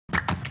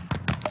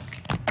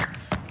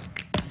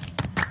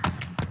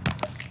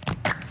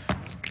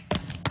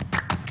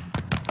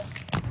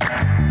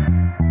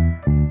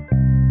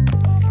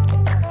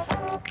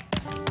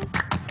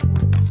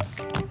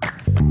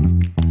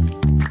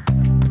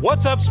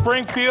What's up,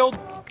 Springfield?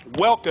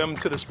 Welcome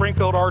to the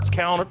Springfield Arts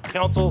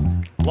Council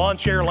Lawn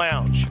Chair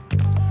Lounge.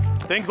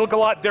 Things look a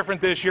lot different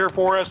this year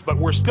for us, but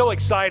we're still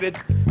excited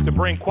to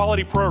bring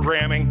quality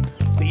programming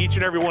to each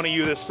and every one of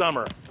you this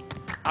summer.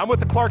 I'm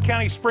with the Clark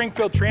County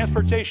Springfield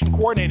Transportation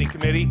Coordinating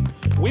Committee.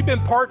 We've been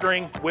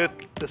partnering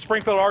with the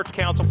Springfield Arts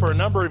Council for a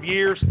number of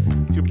years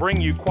to bring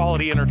you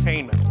quality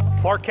entertainment.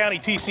 Clark County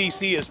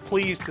TCC is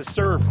pleased to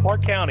serve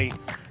Clark County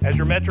as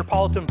your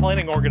metropolitan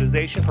planning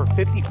organization for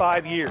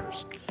 55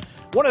 years.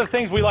 One of the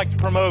things we like to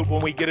promote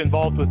when we get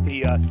involved with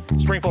the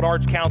Springfield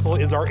Arts Council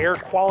is our air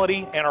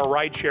quality and our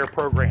rideshare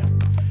program.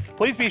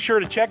 Please be sure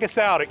to check us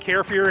out at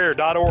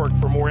careforyourair.org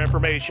for more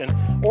information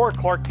or at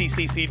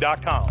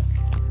clarktcc.com.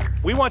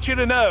 We want you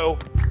to know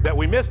that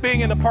we missed being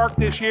in the park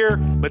this year,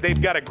 but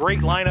they've got a great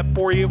lineup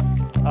for you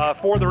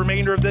for the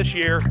remainder of this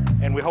year,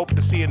 and we hope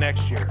to see you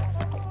next year.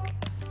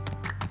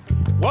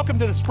 Welcome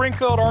to the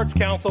Springfield Arts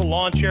Council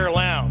Lawn Chair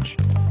Lounge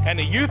and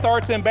the Youth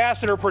Arts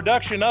Ambassador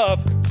production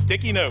of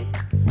Sticky Note.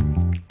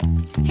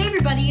 Hey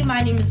everybody,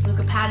 my name is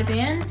Luca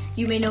Padaban.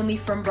 You may know me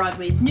from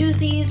Broadway's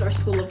Newsies or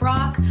School of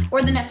Rock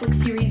or the Netflix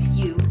series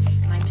You.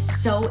 And I'm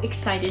so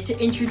excited to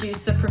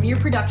introduce the premiere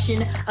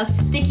production of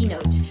Sticky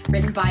Note,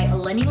 written by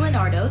Eleni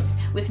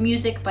Linardos with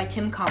music by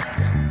Tim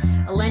Compston.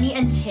 Eleni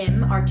and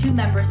Tim are two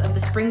members of the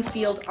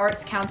Springfield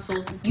Arts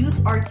Council's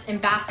Youth Arts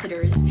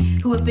Ambassadors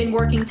who have been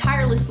working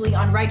tirelessly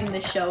on writing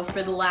this show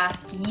for the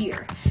last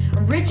year.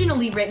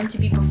 Originally written to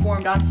be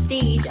performed on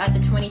stage at the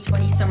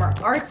 2020 Summer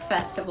Arts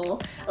Festival,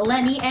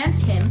 Eleni and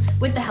Tim,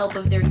 with the help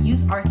of their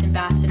Youth Arts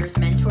Ambassadors,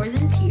 mentors,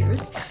 and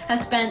peers, have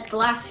spent the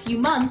last few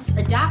months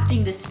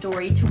adapting this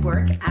story to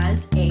work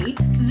as a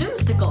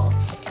Zoomsicle.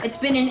 It's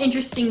been an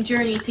interesting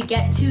journey to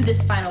get to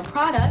this final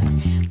product,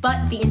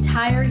 but the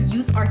entire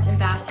Youth Arts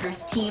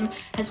Ambassadors team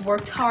has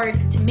worked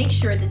hard to make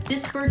sure that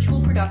this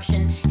virtual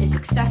production is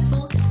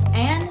successful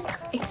and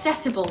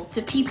accessible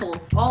to people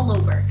all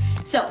over.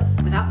 So,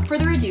 without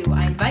further ado,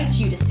 I invite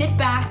you to sit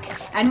back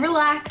and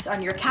relax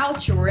on your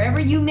couch or wherever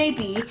you may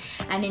be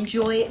and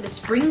enjoy the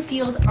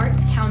Springfield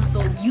Arts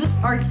Council Youth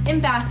Arts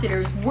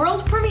Ambassadors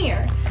world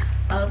premiere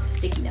of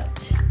Sticky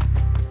Note.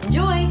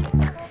 Enjoy!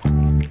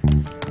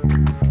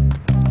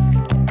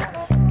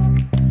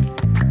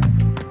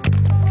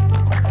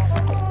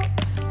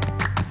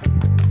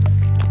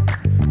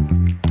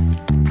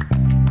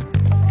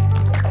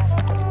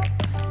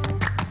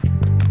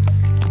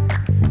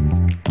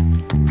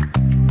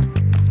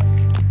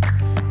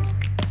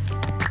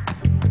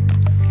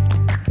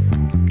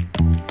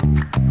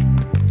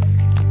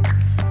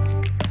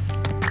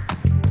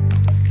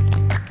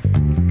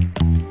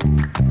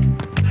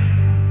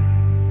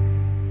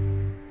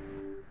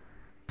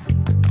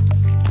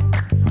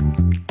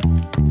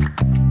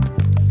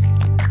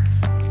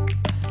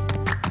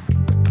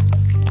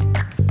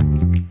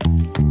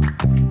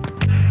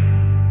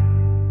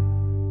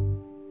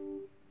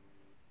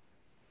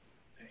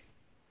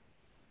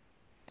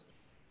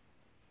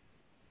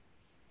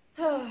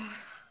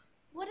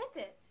 What is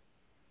it?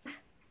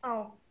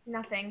 Oh,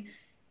 nothing.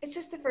 It's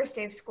just the first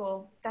day of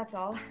school, that's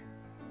all.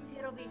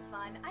 It'll be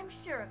fun. I'm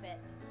sure of it.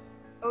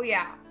 Oh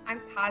yeah,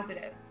 I'm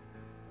positive.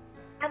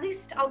 At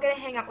least I'll get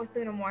to hang out with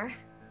Luna more.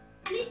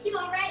 I missed you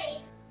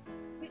already.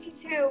 Miss you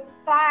too.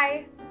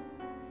 Bye.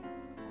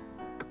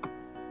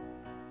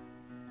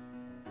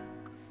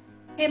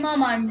 Hey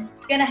Mom, I'm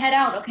gonna head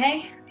out,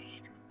 okay?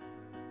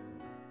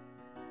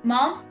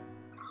 Mom?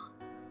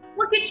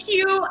 Look at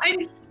you.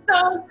 I'm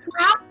so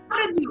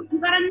proud of you. You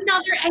got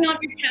another A on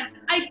your test.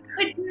 I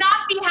could not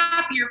be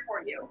happier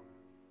for you.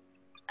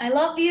 I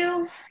love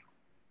you.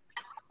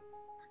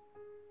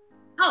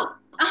 Oh,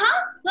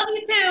 love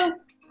you too.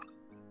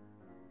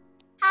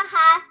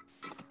 Haha.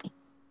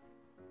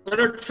 When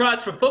are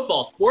tries for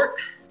football, sport?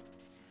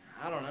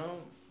 I don't know.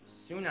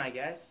 Soon, I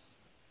guess.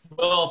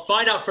 Well,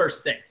 find out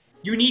first thing.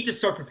 You need to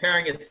start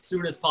preparing as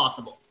soon as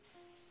possible.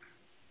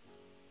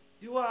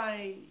 Do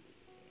I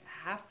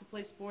have to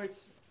play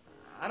sports?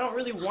 I don't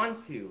really want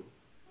to.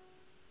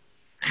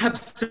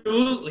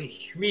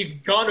 Absolutely.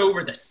 We've gone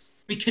over this.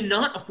 We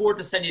cannot afford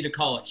to send you to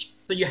college,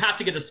 so you have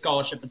to get a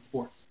scholarship in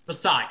sports.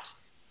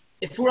 Besides,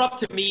 if it were up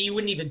to me, you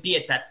wouldn't even be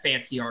at that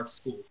fancy art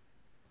school.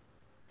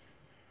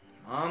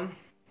 Mom?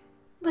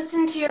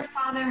 Listen to your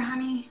father,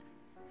 honey.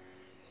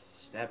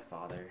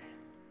 Stepfather.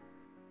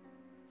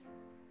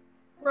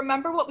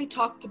 Remember what we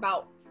talked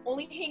about.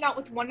 Only hang out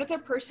with one other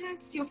person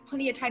so you have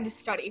plenty of time to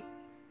study.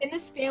 In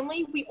this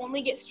family, we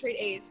only get straight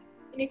A's.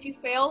 And if you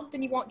fail,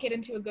 then you won't get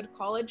into a good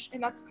college,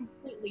 and that's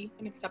completely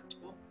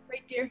unacceptable.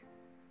 Right, dear?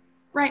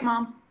 Right,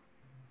 Mom.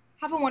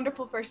 Have a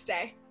wonderful first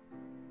day.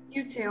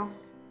 You too.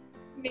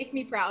 Make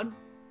me proud.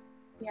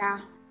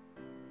 Yeah.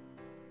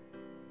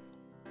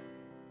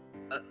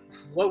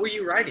 What were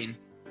you writing?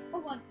 Oh,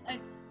 well,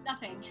 it's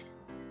nothing.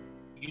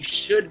 You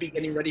should be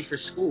getting ready for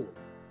school.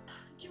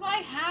 Do I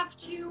have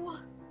to?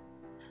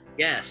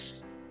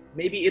 Yes.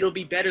 Maybe it'll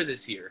be better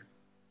this year.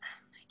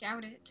 I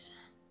doubt it.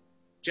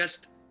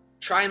 Just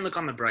try and look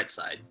on the bright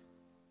side.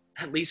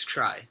 At least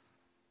try.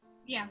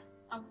 Yeah,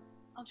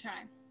 I'll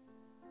try.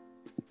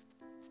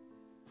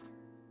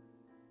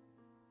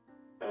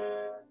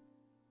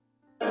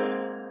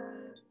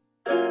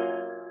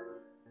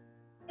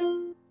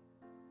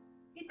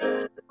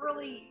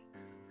 Early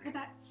for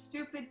that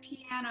stupid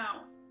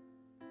piano.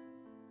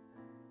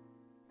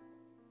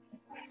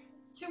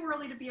 It's too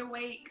early to be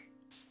awake.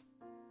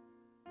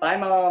 Bye,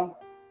 Mom.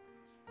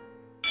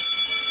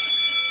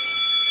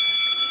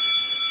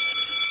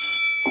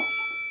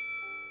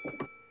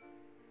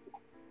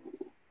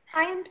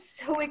 I am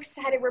so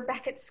excited we're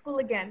back at school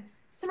again.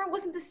 Summer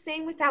wasn't the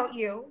same without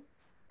you.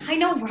 I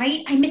know,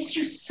 right? I missed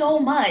you so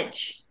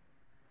much.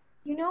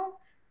 You know,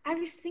 I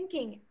was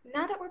thinking,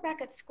 now that we're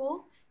back at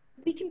school,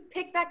 we can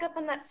pick back up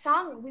on that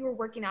song we were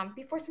working on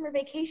before summer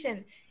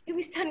vacation. It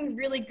was sounding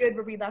really good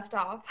where we left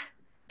off.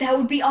 That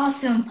would be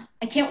awesome.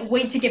 I can't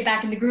wait to get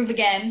back in the groove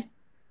again.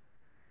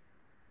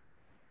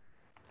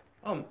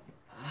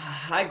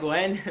 Hi,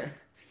 Gwen.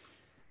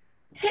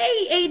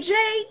 Hey, AJ.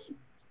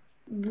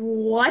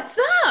 What's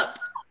up?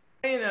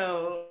 You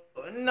know,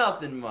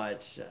 nothing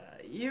much.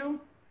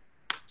 You?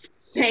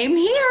 Same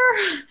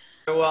here.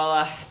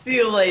 Well, see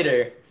you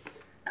later.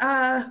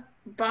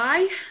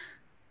 Bye.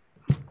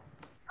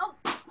 Oh,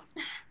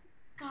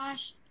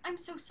 gosh, I'm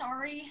so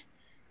sorry.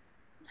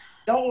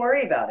 Don't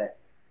worry about it.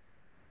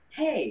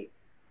 Hey,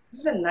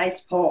 this is a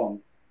nice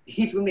poem.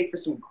 These would make for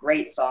some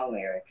great song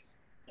lyrics.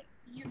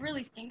 You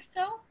really think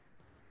so?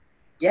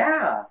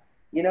 Yeah,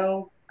 you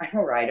know, I'm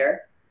a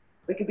writer.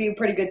 We could be a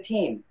pretty good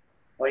team.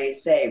 What do you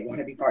say? Want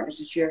to be partners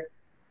this year?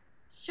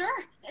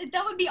 Sure,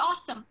 that would be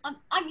awesome.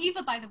 I'm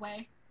Eva, by the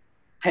way.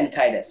 And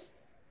Titus.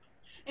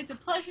 It's a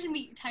pleasure to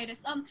meet you,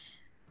 Titus.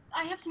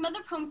 I have some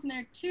other poems in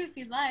there too, if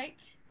you'd like.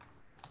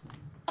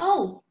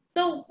 Oh,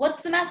 so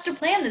what's the master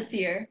plan this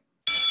year?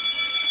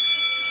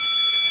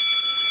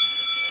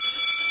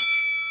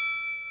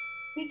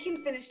 We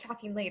can finish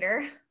talking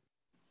later.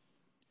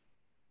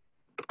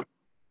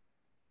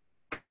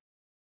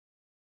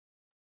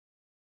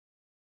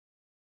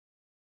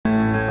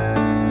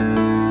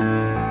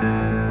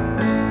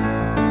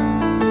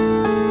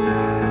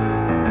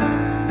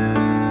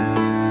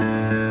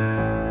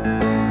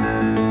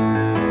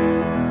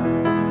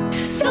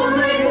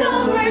 Summer's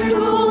over,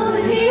 school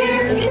is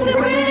here. It's a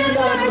brand new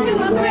start to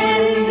a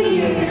brand new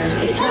year.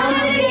 It's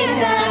time to get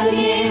back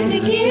into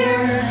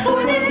gear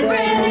for this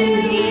brand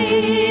new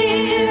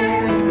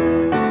year.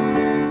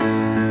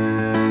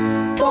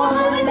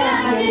 Fall is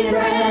back and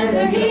friends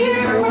are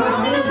here. We're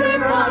super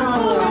pumped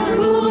for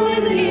school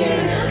is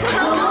here.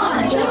 Come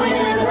on, join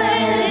us,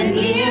 land and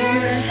gear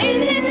in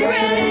this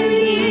brand new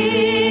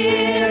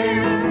year.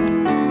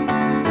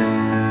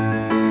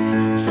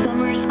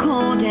 Summer's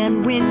cold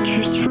and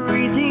winter's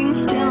freezing,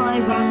 still I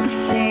rock the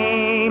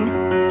same.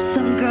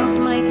 Some girls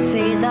might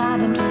say that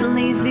I'm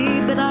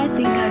lazy, but I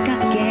think I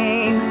got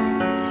game.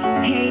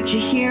 Hey, did you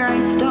hear I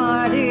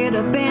started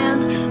a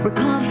band? We're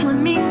called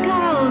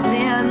Flamingos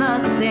in the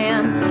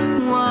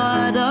Sand.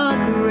 What a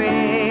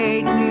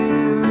great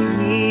new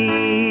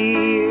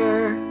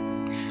year.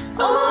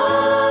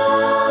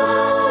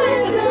 Oh,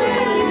 it's a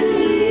brand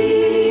new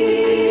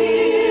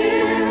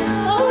year.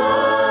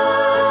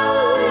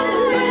 Oh, it's a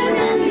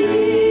brand new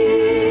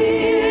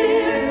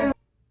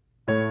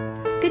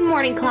year. Good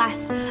morning,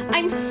 class.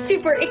 I'm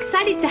super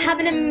excited to have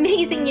an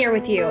amazing year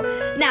with you.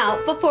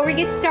 Now, before we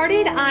get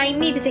started, I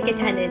need to take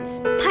attendance.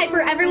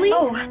 Piper Everly?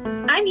 Oh,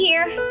 I'm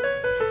here.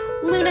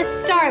 Luna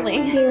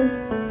Starling? Here.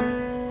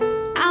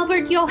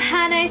 Albert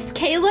Johannes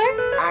Kaler?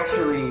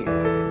 Actually,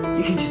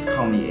 you can just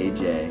call me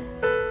AJ.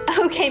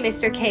 Okay,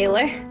 Mr.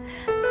 Kaler.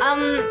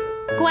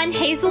 Gwen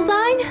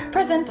Hazeldine?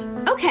 Present.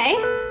 Okay.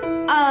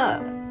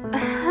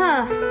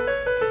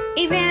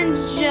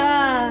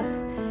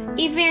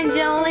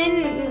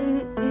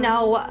 Evangeline?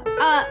 No.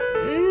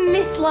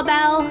 Miss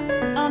LaBelle?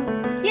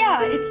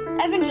 Yeah, it's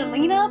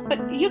Evangelina,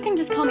 but you can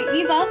just call me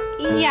Eva.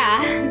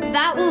 Yeah,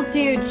 that will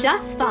do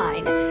just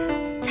fine.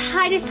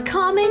 Titus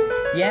Common?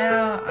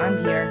 Yeah,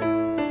 I'm here.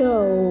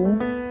 So,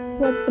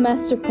 what's the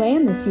master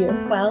plan this year?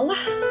 Well,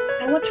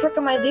 I want to work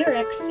on my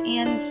lyrics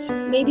and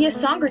maybe a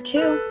song or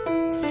two.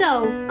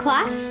 So,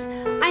 class,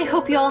 I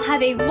hope you all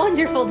have a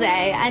wonderful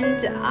day,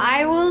 and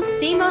I will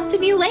see most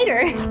of you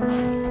later.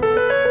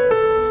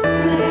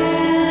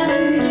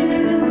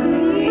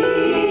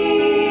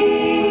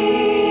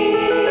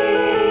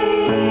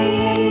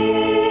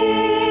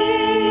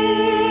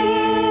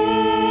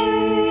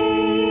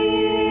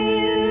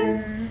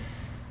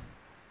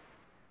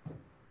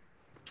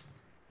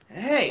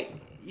 Hey,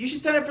 you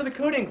should sign up for the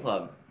coding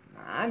club.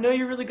 I know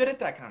you're really good at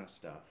that kind of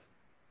stuff.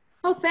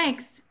 Oh,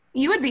 thanks.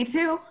 You would be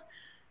too.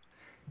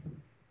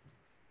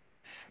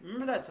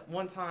 Remember that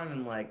one time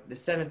in like the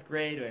 7th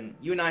grade when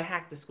you and I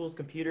hacked the school's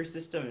computer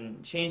system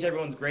and changed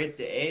everyone's grades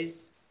to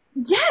A's?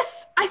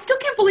 Yes! I still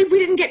can't believe we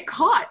didn't get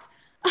caught.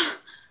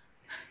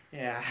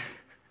 Yeah.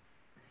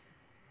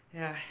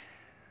 Yeah.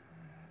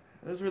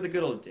 Those were the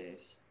good old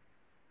days.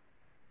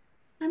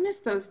 I miss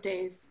those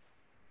days.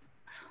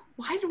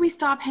 Why did we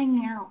stop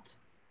hanging out?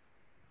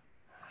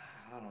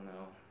 I don't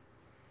know.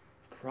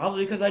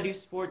 Probably because I do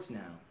sports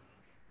now.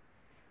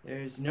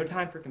 There's no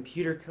time for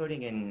computer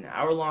coding and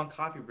hour-long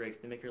coffee breaks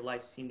to make your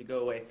life seem to go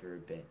away for a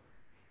bit.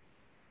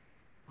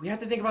 We have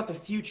to think about the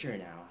future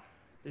now.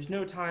 There's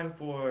no time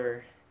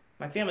for...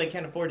 My family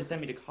can't afford to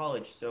send me to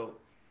college, so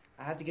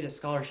I have to get a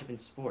scholarship in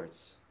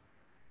sports.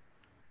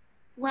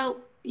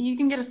 Well, you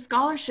can get a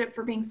scholarship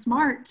for being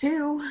smart,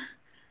 too.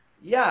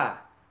 Yeah,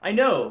 I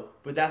know,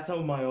 but that's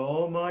what my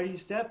almighty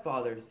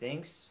stepfather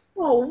thinks.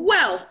 Oh,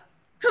 well,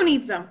 who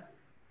needs them?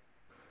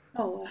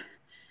 Oh,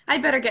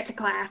 I'd better get to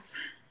class.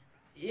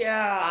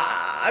 Yeah,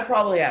 I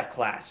probably have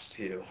class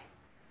too.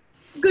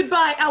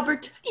 Goodbye,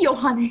 Albert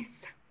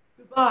Johannes.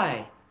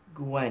 Goodbye,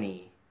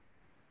 Gwenny.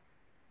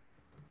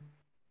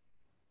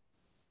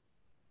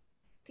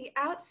 The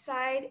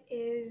outside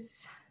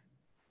is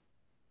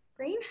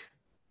green?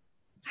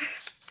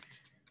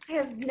 I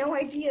have no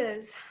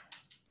ideas.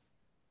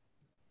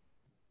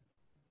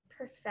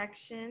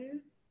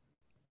 Perfection.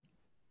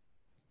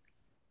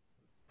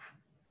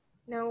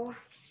 No,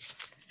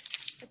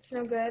 that's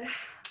no good.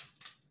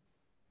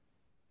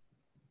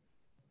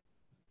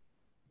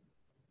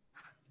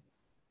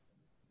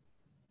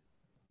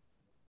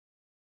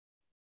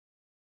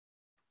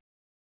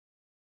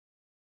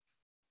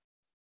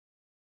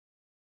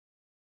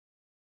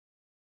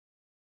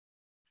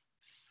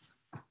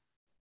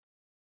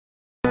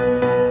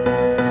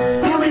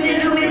 Who is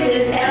it? Who is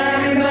it?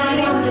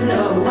 Everybody wants to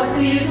know. What's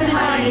the use in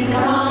hiding?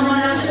 Come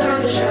on, let's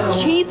start the show.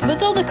 Jeez,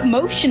 what's all the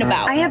commotion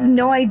about? I have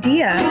no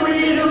idea. Who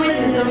is it? Who is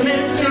it? The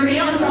mystery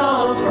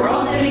unsolved. We're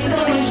all sitting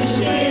so anxious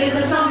to get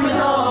some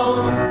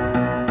resolve.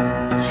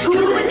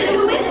 Who is it?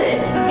 Who is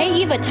it? Hey,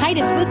 Eva,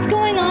 Titus, what's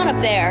going on up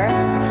there?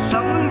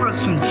 Someone wrote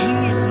some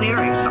genius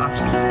lyrics on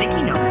some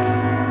sticky notes.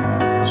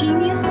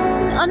 Genius is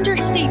an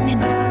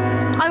understatement.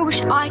 I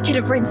wish I could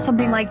have written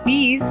something like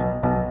these.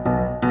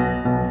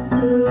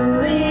 Who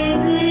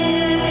is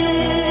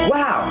it?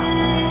 Wow!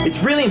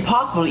 It's really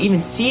impossible to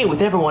even see it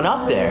with everyone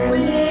up there. Who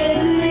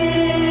is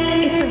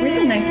it? It's a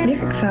really nice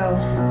lyric, though.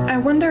 I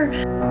wonder...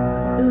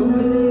 Who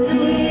is it?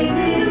 Who is it?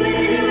 Who is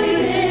it? Who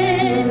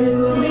is it?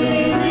 Who is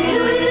it?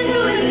 Who is it?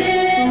 Who is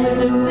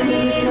it? Who is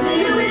it?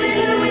 Who is it?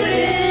 Who is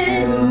it?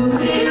 Who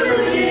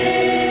is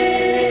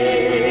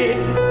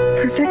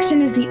it?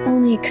 Perfection is the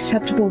only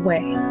acceptable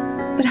way.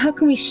 But how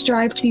can we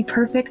strive to be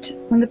perfect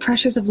when the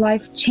pressures of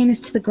life chain us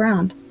to the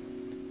ground?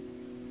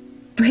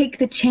 Break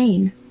the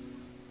chain.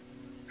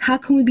 How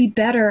can we be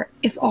better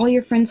if all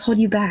your friends hold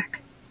you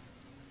back?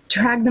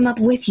 Drag them up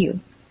with you,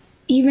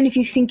 even if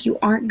you think you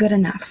aren't good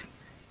enough.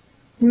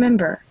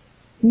 Remember,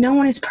 no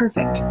one is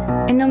perfect,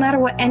 and no matter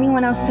what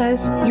anyone else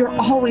says, you're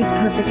always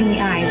perfect in the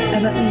eyes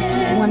of at least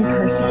one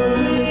person.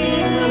 Who is it?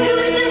 Who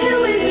is it?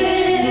 Who is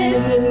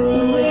it?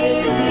 Who is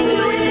it?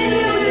 Who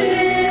is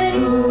it?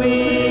 Who is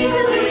it?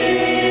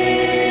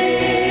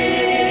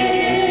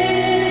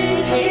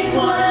 It's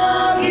one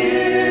of you.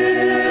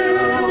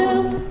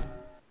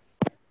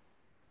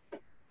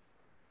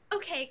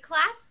 Okay,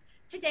 class,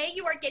 today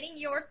you are getting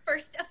your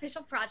first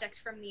official project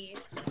from me.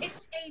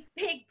 It's a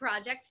big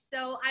project,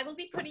 so I will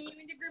be putting you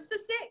into groups of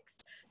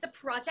 6. The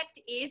project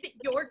is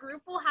your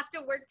group will have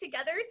to work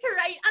together to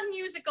write a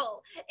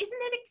musical.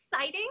 Isn't it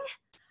exciting?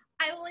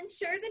 I will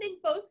ensure that in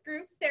both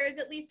groups there is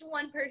at least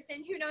one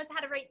person who knows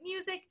how to write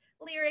music,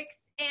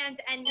 lyrics,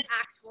 and an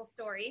actual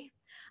story.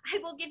 I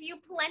will give you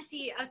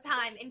plenty of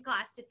time in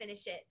class to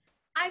finish it.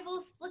 I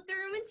will split the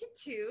room into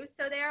 2,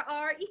 so there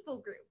are equal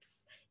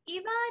groups.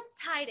 Eva,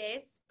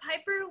 Titus,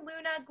 Piper,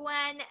 Luna,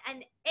 Gwen,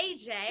 and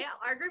AJ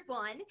are group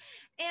 1,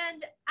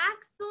 and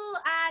Axel,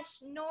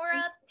 Ash,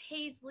 Nora,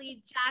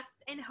 Paisley,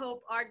 Jax, and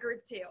Hope are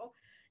group 2.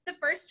 The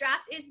first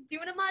draft is due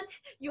in a month.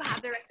 You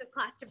have the rest of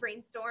class to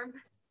brainstorm.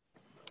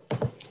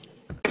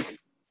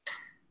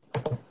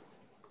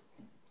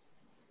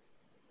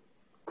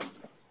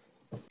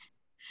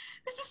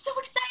 This is so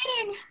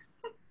exciting!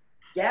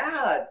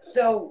 Yeah,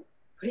 so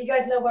what do you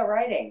guys know about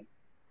writing?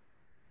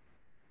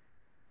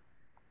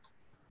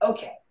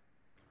 Okay,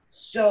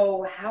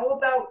 so how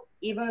about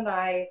Eva and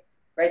I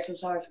write some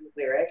songs with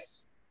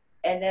lyrics,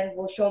 and then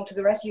we'll show them to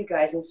the rest of you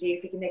guys and see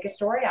if we can make a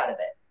story out of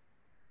it.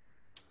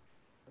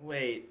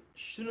 Wait,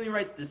 shouldn't we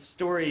write the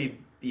story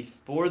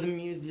before the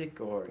music,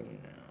 or,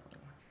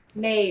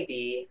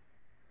 Maybe.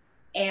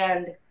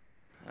 And...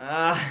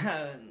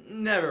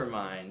 never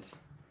mind.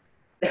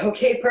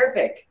 Okay,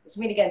 perfect. Let's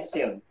meet again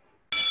soon.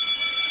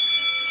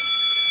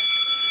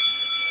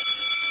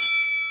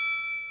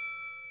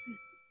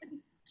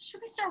 Should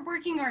we start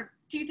working, or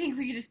do you think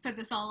we could just put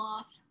this all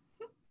off?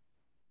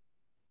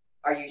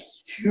 Are you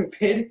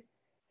stupid?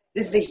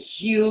 This is a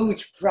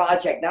huge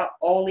project. Not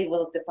only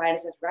will it define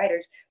us as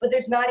writers, but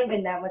there's not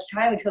even that much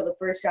time until the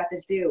first draft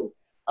is due.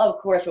 Of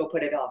course we'll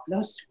put it off.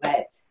 No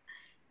sweat.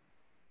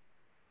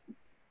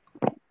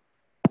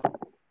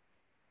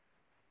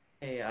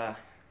 Hey,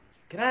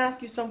 can I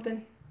ask you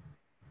something?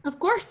 Of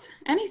course,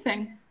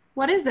 anything.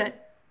 What is it?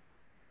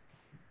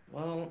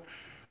 Well,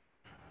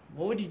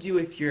 what would you do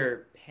if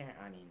your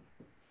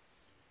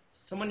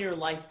someone in your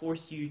life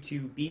forced you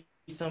to be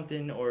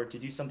something or to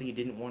do something you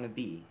didn't want to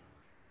be?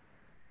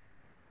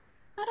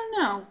 I don't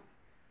know.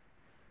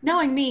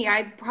 Knowing me,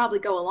 I'd probably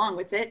go along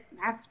with it.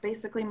 That's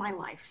basically my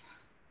life.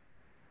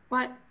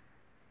 But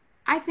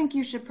I think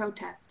you should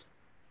protest.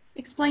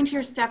 Explain to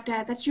your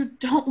stepdad that you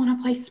don't want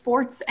to play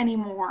sports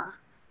anymore.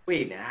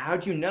 Wait,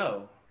 how'd you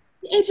know?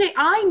 AJ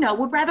I know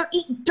would rather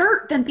eat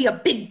dirt than be a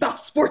big buff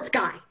sports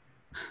guy.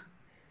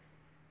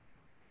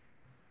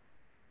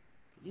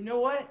 You know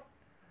what?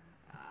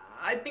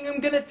 I think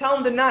I'm gonna tell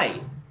him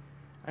tonight.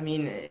 I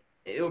mean,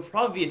 it would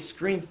probably be a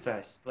scream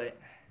fest, but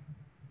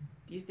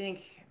do you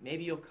think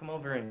maybe you'll come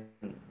over and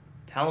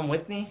tell him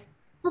with me?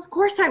 Of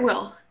course I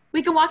will.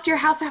 We can walk to your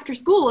house after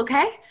school,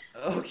 okay?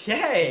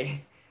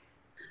 Okay.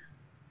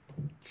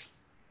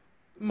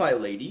 My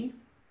lady.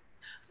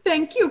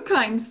 Thank you,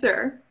 kind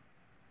sir.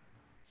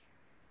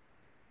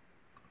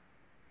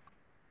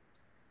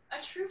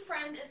 A true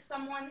friend is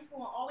someone who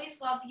will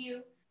always love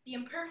you, the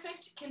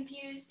imperfect,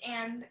 confused,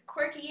 and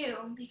quirky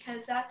you,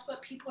 because that's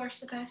what people are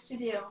supposed to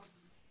do.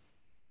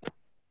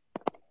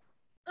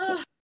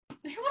 Ugh, who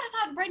would have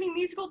thought writing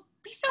musical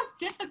would be so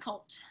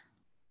difficult?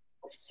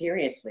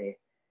 Seriously.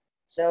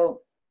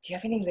 So, do you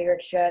have any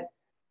lyrics yet?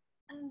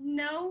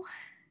 No.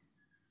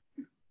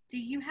 Do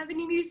you have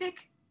any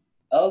music?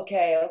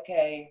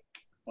 Okay.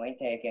 Point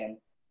taken.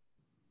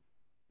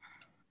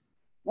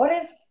 What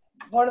if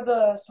one of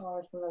the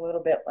songs were a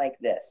little bit like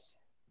this?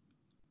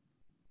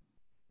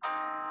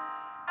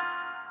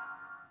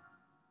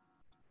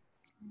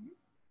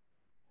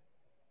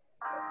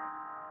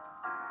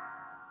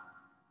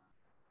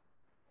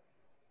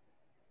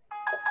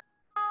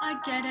 I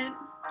get it.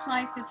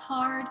 Life is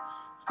hard.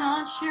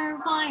 Not sure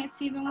why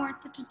it's even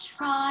worth it to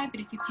try,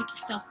 but if you pick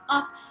yourself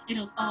up,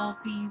 it'll all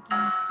be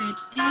worth it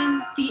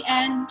in the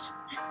end.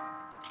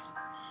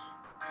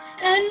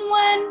 And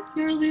when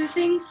you're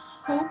losing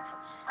hope,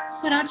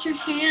 put out your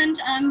hand,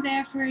 I'm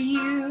there for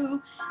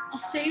you. I'll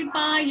stay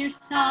by your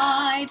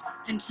side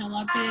until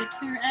our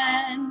bitter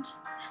end.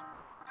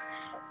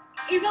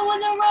 Even when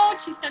the road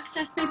to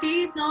success may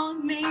be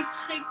long, may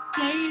take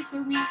days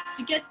or weeks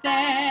to get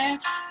there,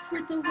 it's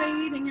worth the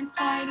waiting and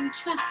fighting.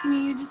 Trust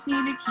me, you just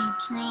need to keep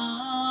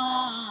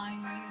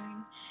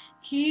trying.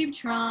 Keep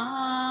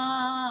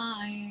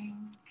trying.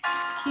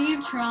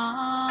 Keep trying.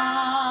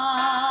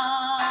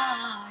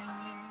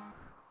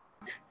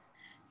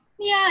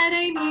 Yeah, it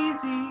ain't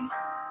easy.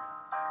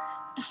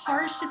 The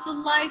hardships of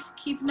life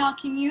keep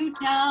knocking you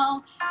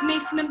down. It may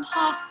seem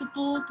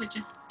impossible, but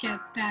just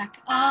get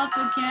back up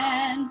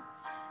again.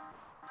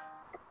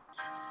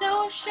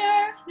 So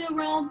sure, the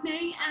world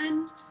may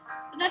end,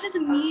 but that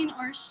doesn't mean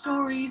our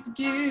stories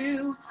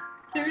do.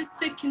 Through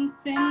thick and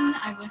thin,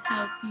 I will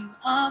help you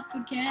up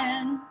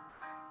again.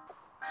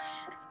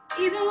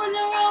 Even when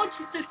the road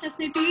to success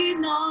may be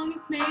long,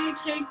 it may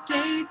take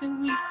days or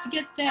weeks to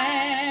get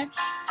there,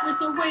 it's worth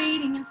the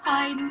waiting and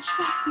fighting.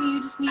 Trust me,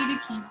 you just need to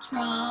keep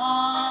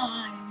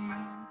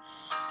trying.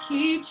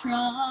 Keep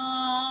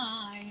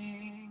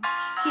trying.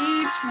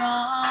 Keep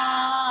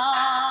trying.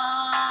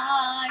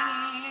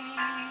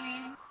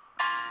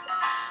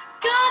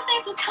 Good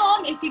things will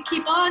come if you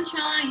keep on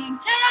trying.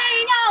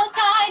 Hang out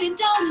tight and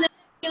don't let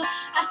go.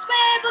 I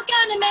swear we're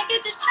gonna make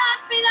it, just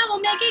trust me that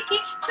we'll make it.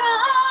 Keep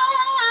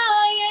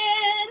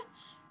trying.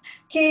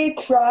 Keep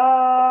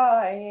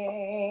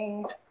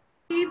trying.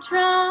 Keep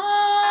trying.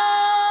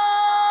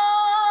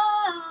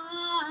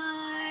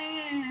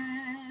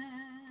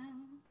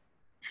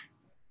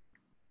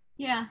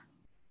 Yeah,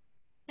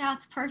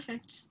 it's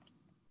perfect.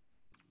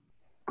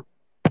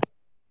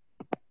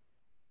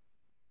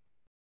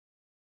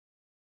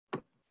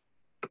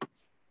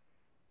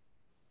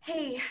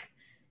 Hey,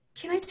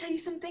 can I tell you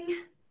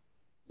something?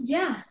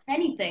 Yeah,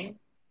 anything.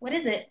 What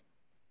is it?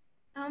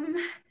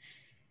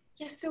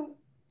 Yeah, so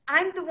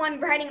I'm the one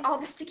writing all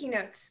the sticky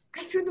notes.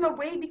 I threw them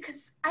away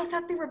because I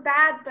thought they were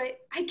bad, but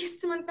I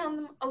guess someone found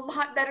them a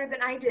lot better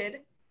than I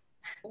did.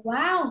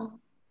 Wow,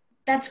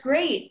 that's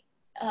great.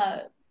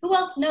 Who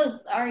else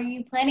knows? Are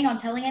you planning on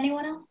telling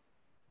anyone else?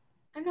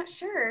 I'm not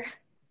sure.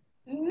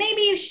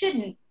 Maybe you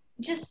shouldn't.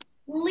 Just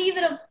leave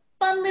it a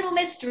fun little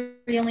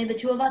mystery only the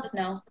two of us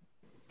know.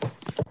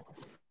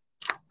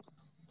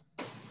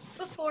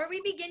 Before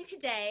we begin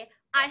today,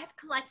 I have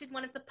collected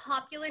one of the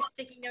popular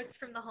sticky notes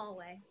from the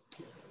hallway.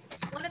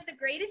 One of the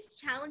greatest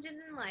challenges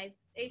in life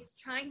is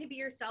trying to be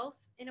yourself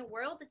in a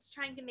world that's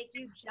trying to make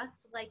you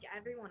just like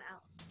everyone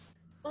else.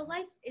 But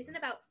life isn't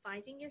about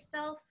finding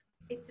yourself,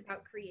 it's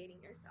about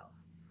creating yourself.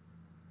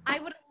 I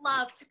would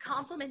love to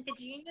compliment the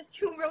genius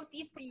who wrote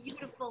these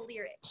beautiful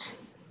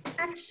lyrics.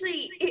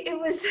 Actually, it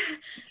was...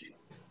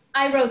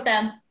 I wrote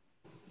them.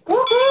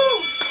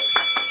 Woohoo!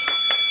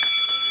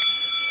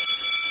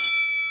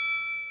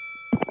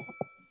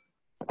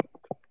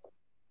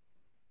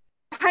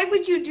 Why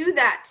would you do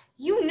that?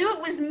 You knew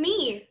it was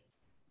me.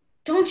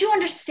 Don't you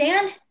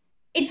understand?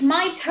 It's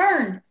my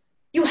turn.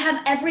 You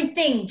have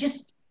everything.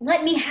 Just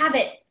let me have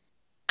it.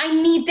 I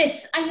need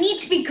this. I need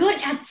to be good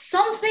at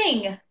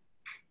something.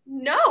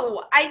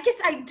 No, I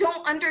guess I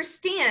don't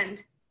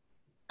understand.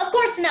 Of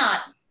course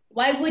not.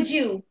 Why would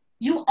you?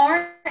 You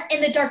aren't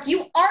in the dark.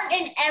 You aren't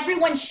in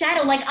everyone's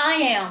shadow like I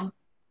am.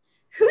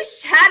 Whose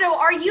shadow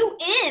are you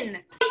in?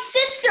 My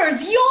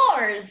sister's,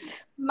 yours.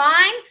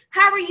 Mine?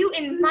 How are you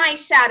in my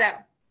shadow?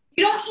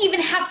 You don't even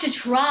have to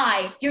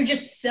try. You're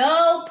just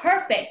so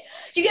perfect.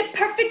 You get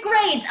perfect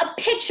grades, a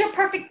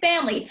picture-perfect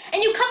family,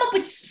 and you come up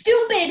with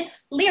stupid,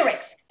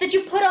 lyrics, that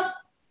you put up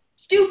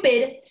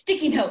stupid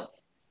sticky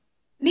notes.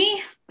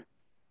 Me,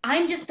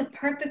 I'm just the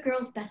perfect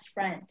girl's best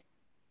friend.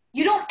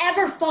 You don't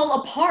ever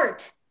fall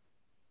apart.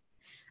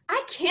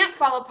 I can't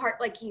fall apart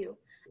like you.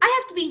 I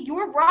have to be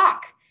your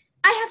rock.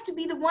 I have to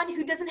be the one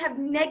who doesn't have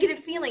negative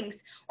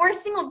feelings or a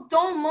single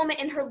dull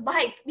moment in her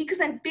life because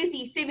I'm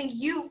busy saving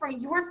you from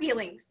your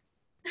feelings.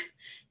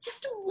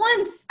 Just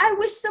once, I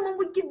wish someone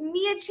would give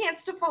me a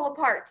chance to fall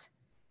apart.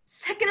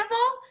 Second of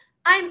all,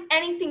 I'm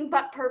anything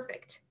but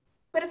perfect.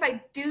 But if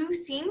I do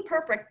seem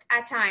perfect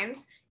at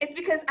times, it's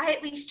because I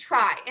at least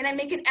try and I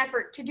make an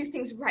effort to do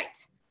things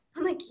right.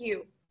 Unlike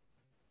you.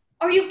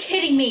 Are you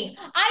kidding me?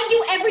 I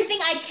do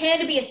everything I can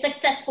to be a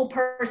successful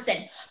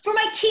person. For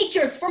my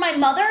teachers, for my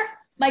mother,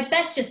 my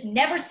best just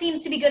never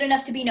seems to be good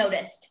enough to be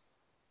noticed.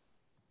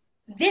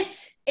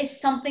 This is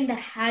something that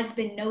has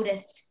been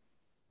noticed.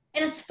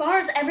 And as far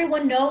as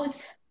everyone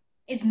knows,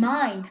 is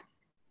mine.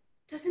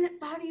 Doesn't it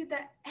bother you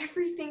that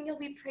everything you'll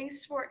be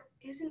praised for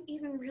isn't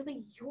even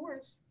really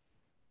yours?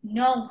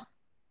 No,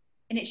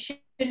 and it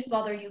shouldn't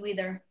bother you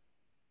either.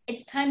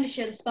 It's time to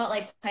share the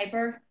spotlight,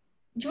 Piper.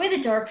 Enjoy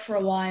the dark for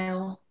a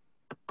while.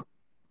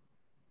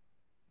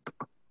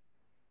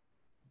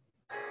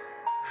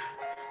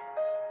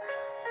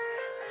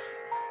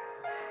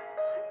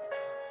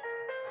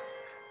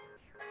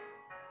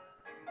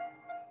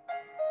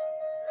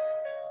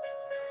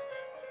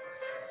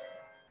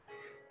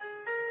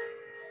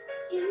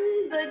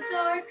 In the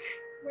dark,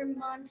 where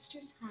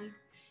monsters hide,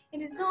 it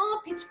is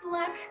all pitch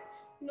black,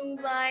 no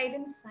light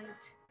in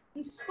sight.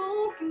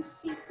 Unspoken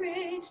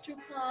secrets drew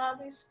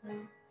colors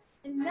form,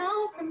 and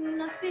now from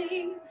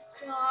nothing a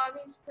star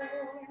is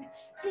born.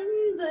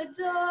 In the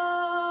dark,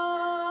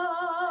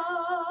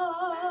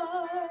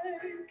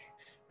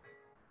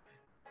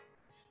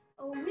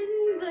 oh,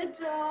 in the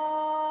dark.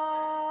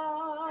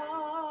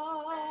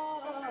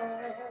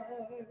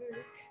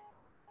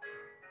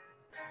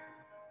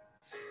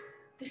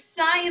 The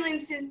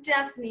silence is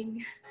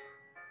deafening.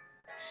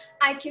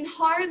 I can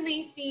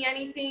hardly see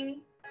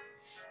anything.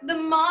 The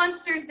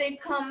monsters, they've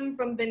come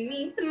from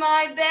beneath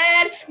my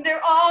bed.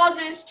 They're all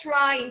just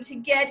trying to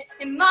get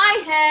in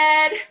my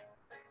head.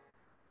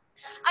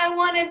 I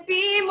want to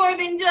be more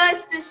than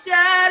just a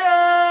shadow.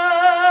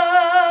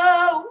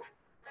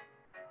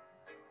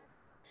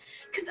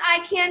 'Cause I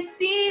can't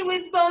see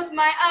with both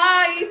my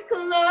eyes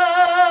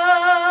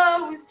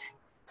closed.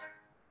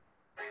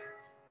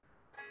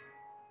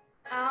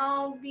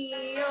 I'll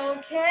be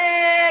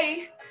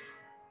okay.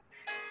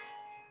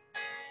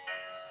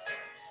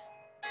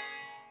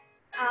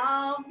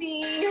 I'll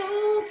be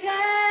okay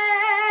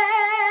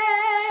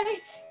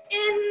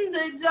in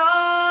the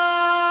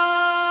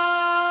dark.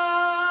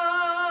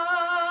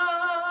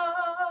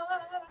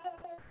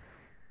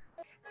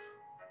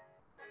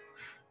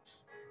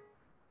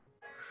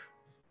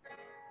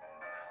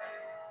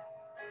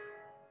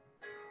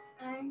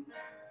 I'm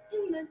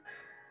in the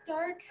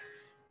dark.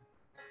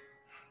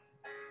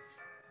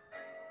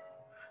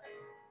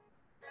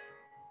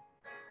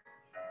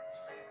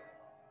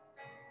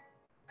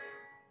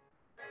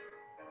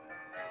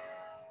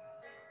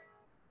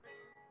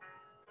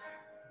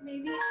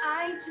 Maybe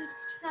I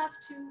just have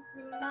to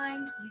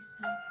remind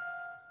myself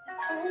that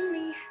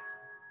only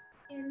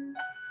in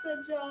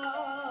the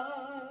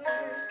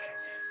dark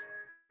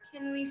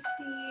can we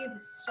see the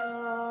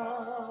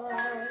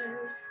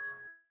stars.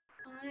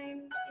 I'm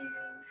in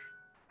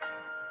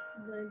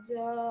the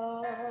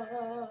dark.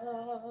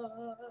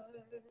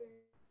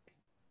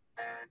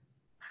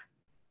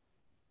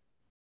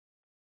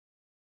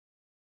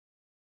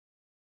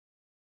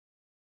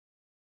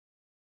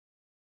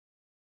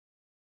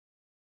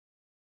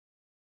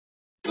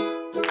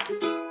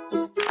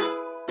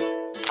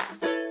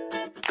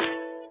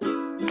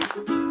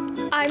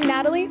 I'm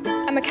Natalie.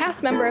 I'm a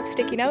cast member of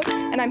Sticky Note,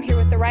 and I'm here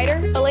with the writer,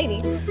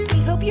 Eleni.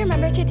 We hope you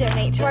remember to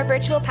donate to our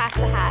virtual Pass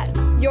the Hat.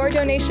 Your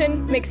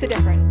donation makes a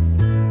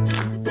difference.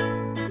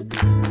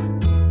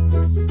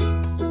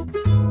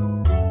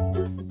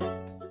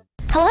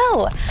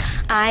 Hello,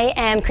 I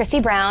am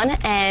Christy Brown,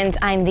 and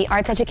I'm the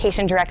Arts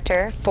Education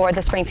Director for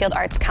the Springfield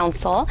Arts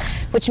Council,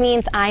 which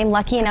means I'm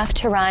lucky enough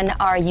to run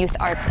our Youth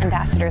Arts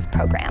Ambassadors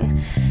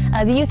program.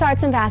 The Youth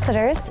Arts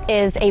Ambassadors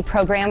is a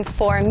program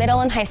for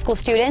middle and high school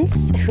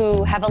students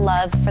who have a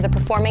love for the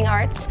performing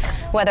arts,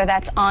 whether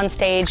that's on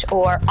stage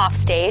or off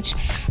stage,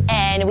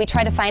 and we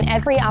try to find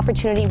every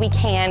opportunity we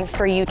can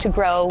for you to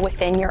grow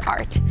within your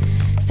art.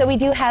 So we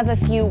do have a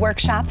few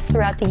workshops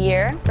throughout the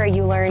year where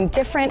you learn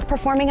different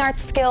performing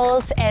arts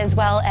skills as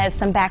well as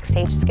some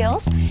backstage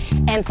skills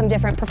and some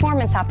different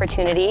performance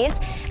opportunities.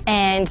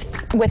 And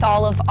with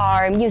all of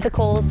our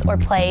musicals or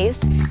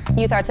plays,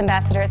 Youth Arts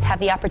Ambassadors have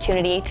the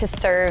opportunity to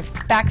serve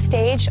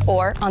backstage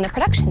or on the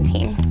production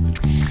team.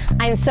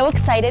 I'm so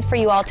excited for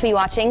you all to be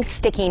watching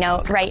Sticky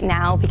Note right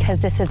now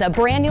because this is a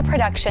brand new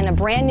production, a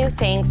brand new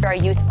thing for our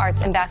Youth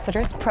Arts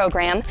Ambassadors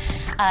program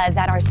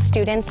that our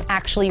students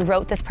actually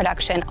wrote this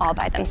production all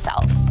by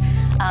themselves.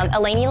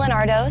 Eleni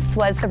Linardos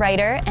was the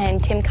writer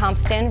and Tim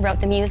Compston wrote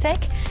the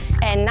music.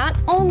 And not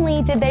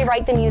only did they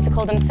write the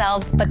musical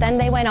themselves, but then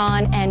they went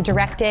on and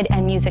directed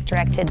and music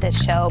directed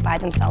this show by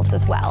themselves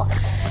as well.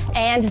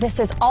 And this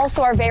is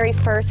also our very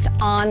first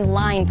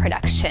online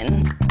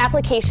production.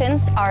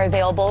 Applications are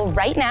available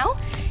right now.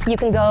 You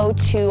can go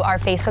to our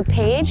Facebook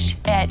page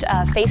at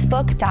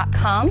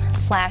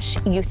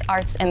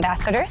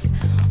facebook.com/youthartsambassadors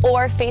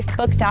or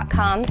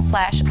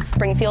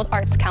facebook.com/Springfield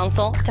Arts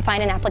Council to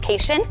find an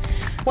application.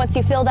 Once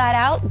you fill that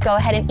out, go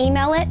ahead and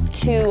email it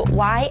to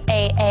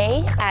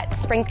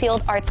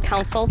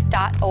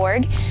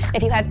yaa@springfieldartscouncil.org.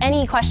 If you have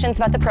any questions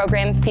about the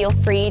program, feel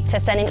free to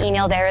send an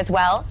email there as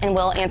well, and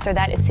we'll answer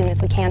that as soon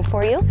as we can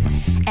for you.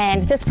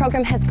 And this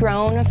program has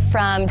grown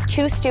from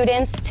 2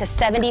 students to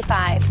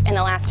 75 in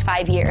the last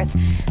 5 years.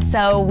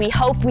 So we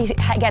hope we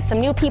get some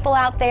new people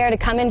out there to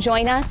come and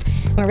join us.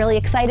 We're really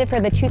excited for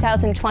the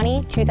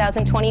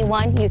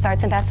 2020-2021 Youth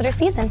Arts Ambassador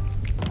season.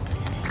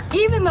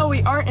 Even though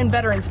we aren't in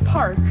Veterans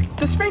Park,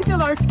 the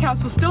Springfield Arts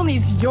Council still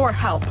needs your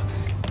help.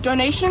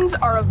 Donations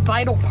are a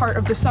vital part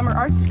of the Summer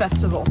Arts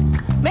Festival.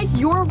 Make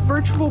your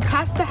virtual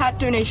Pass the Hat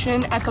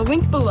donation at the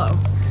link below.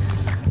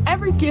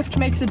 Every gift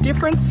makes a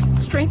difference,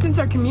 strengthens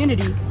our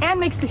community, and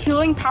makes the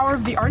healing power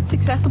of the arts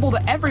accessible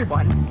to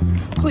everyone.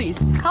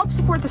 Please, help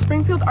support the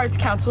Springfield Arts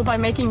Council by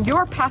making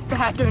your Pass the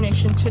Hat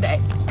donation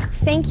today.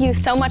 Thank you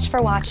so much for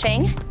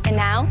watching. And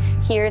now,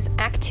 here's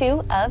Act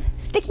 2 of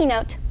Sticky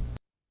Note.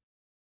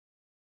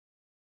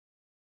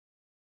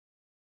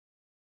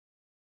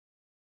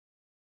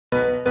 We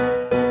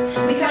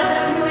found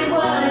out who it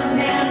was,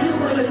 man, who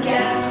would have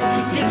guessed?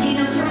 His sticky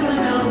notes were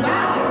gonna,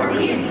 wow, are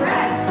we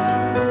impressed?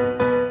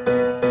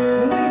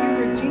 Luna,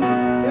 you're a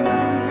genius. Tell me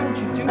how'd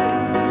you do it?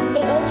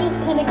 It all just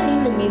kind of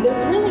came to me.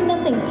 There's really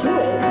nothing to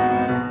it.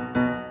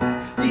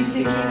 These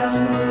sticky notes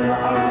from Luna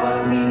are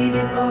what we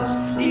needed most.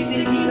 These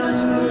sticky notes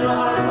from Luna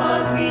are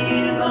what we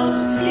needed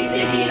most. These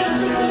sticky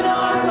notes from Luna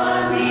are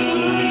what we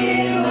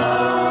needed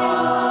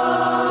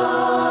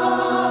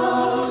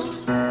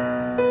most.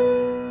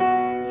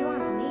 You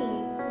aren't me.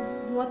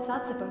 What's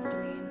that supposed to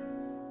mean?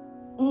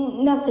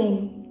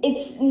 Nothing.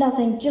 It's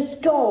nothing.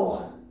 Just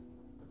go.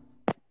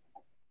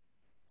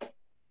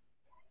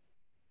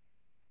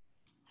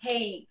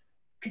 Hey,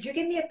 could you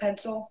give me a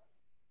pencil?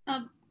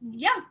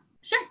 Yeah,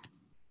 sure.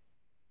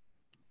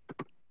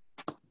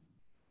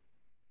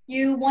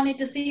 You wanted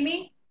to see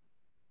me?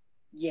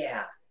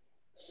 Yeah.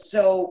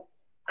 So,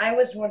 I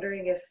was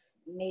wondering if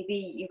maybe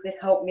you could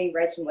help me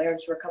write some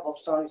lyrics for a couple of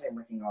songs I'm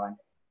working on.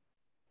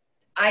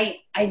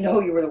 I know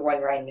you were the one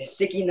writing the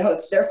sticky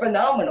notes. They're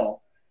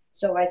phenomenal.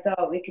 So I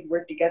thought we could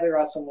work together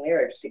on some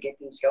lyrics to get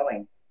things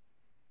going.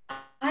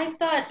 I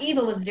thought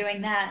Eva was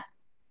doing that.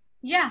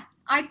 Yeah,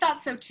 I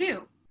thought so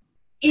too.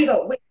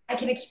 Eva, wait, I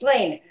can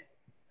explain.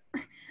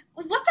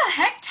 What the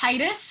heck,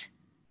 Titus?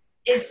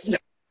 It's not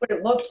what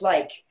it looks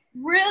like.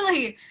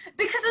 Really?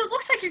 Because it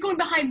looks like you're going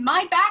behind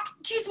my back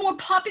to use more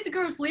Poppy the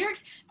Girl's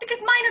lyrics because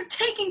mine are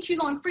taking too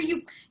long for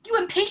you, you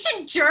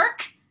impatient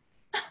jerk.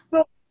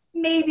 Well,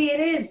 maybe it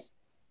is,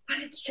 but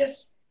it's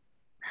just,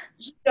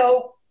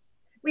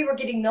 we were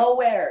getting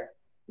nowhere.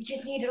 We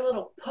just needed a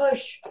little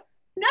push.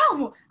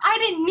 No, I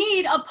didn't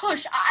need a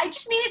push. I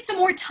just needed some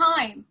more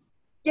time.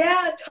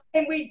 Yeah,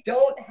 time we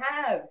don't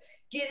have.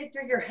 Get it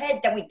through your head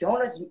that we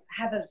don't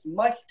have as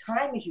much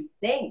time as you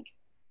think.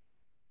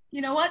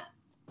 You know what?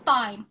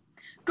 Fine.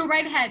 Go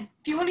right ahead.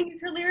 If you want to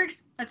use her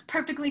lyrics, that's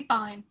perfectly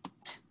fine.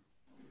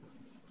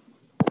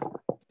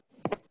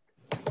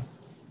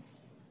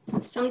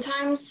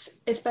 Sometimes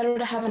it's better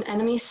to have an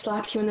enemy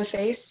slap you in the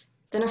face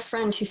than a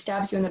friend who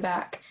stabs you in the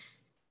back.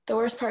 The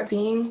worst part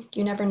being,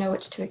 you never know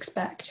what to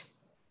expect.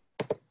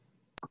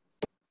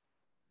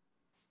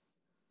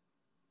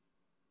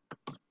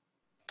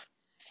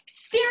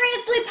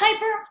 Seriously,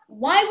 Piper?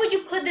 Why would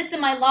you put this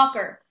in my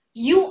locker?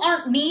 You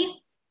aren't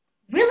me?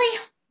 Really?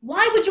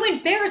 Why would you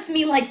embarrass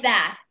me like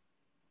that?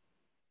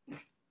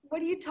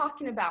 What are you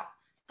talking about?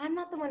 I'm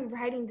not the one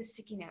writing the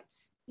sticky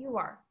notes. You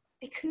are.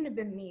 It couldn't have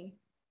been me.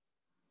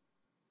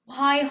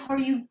 Why are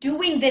you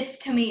doing this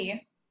to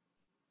me?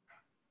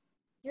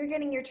 You're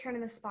getting your turn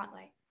in the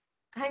spotlight.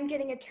 I'm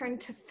getting a turn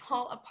to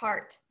fall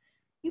apart.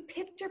 You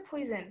picked your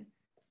poison.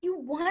 You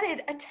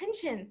wanted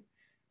attention.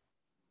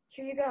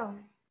 Here you go.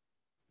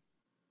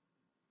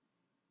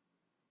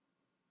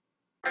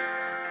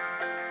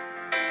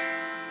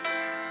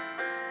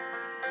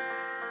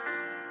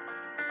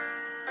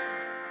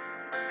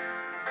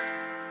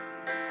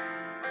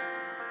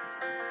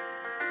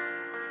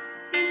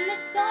 In the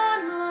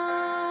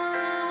spotlight,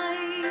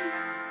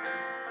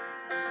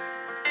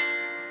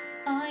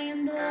 I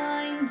am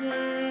blinded.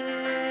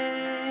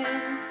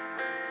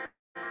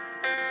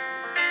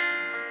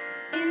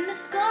 In the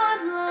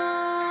spotlight,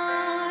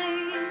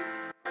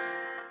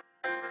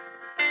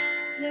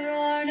 there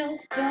are no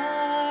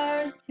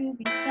stars to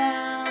be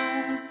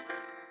found.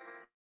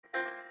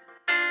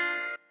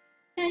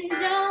 And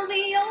I'll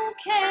be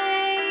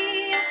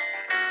okay,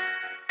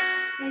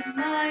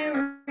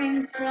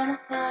 admiring from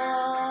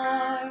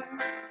afar.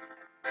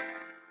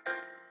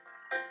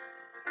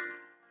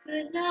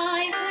 'Cause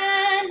I've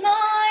had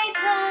my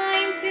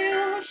time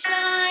to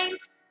shine.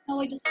 Now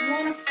I just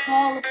wanna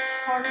fall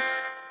apart.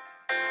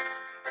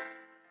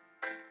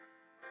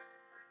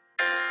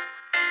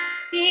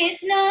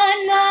 It's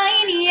not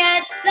mine,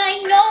 yes, I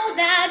know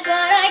that, but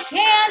I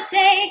can't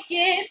take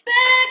it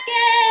back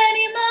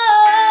anymore.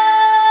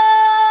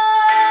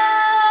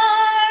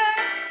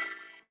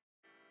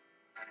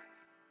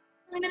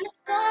 I'm in the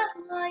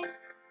spotlight.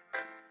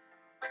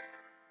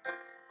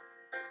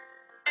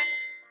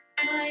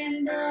 I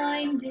am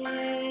blinded.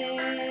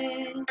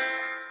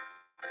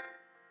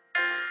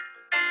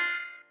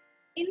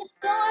 In the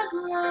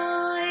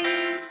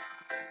spotlight,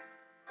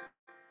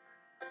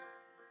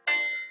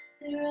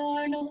 there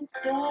are no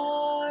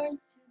stars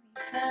to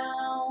be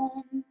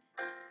found.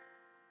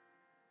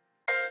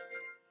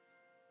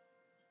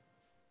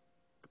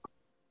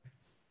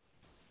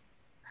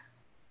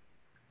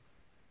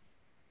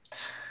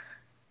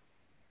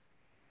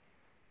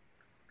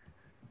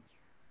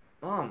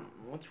 Mom,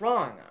 what's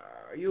wrong?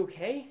 Are you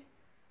okay?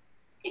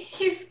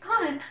 He's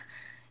gone.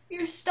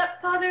 Your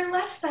stepfather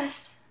left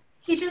us.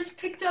 He just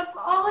picked up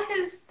all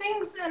his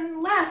things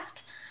and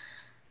left.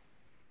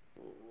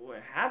 What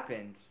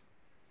happened?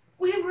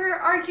 We were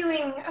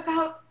arguing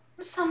about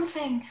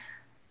something.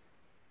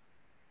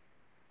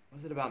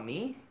 Was it about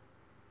me?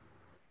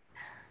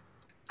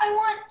 I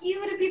want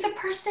you to be the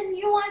person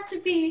you want to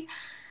be.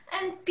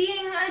 And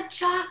being a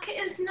jock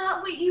is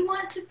not what you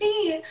want to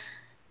be.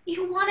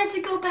 You wanted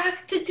to go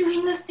back to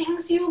doing the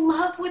things you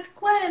love with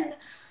Gwen.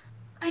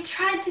 I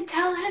tried to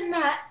tell him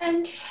that,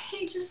 and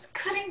he just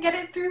couldn't get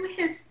it through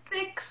his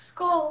thick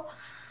skull.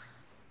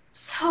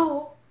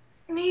 So,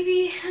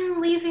 maybe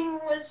him leaving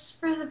was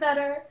for the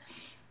better.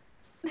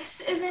 This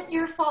isn't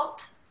your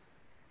fault.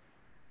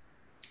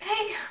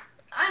 Hey,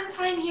 I'm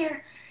fine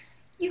here.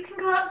 You can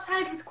go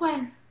outside with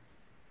Gwen.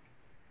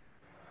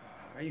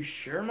 Are you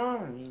sure,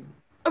 Mom? I mean...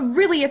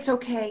 Really, it's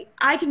okay.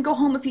 I can go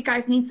home if you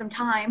guys need some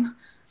time.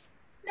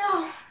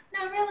 No,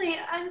 really,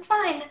 I'm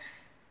fine.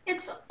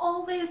 It's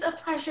always a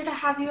pleasure to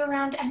have you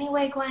around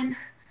anyway, Gwen.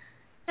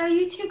 Now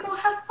you two go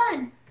have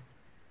fun.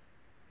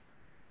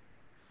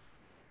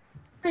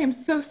 I am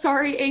so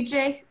sorry,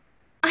 AJ.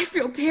 I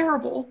feel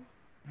terrible.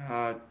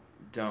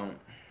 Don't.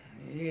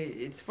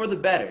 It's for the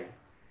better.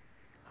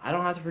 I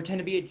don't have to pretend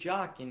to be a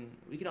jock, and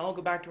we can all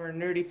go back to our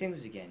nerdy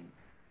things again.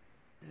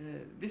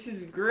 This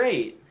is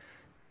great.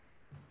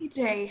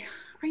 AJ,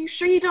 are you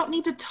sure you don't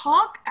need to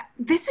talk?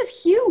 This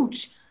is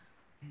huge.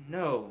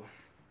 No.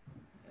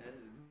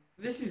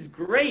 This is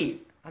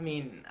great. I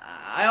mean,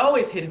 I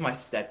always hated my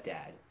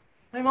stepdad.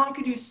 My mom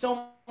could do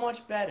so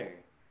much better.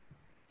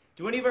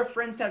 Do any of our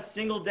friends have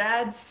single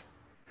dads?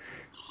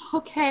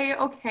 Okay,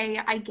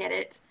 I get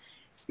it.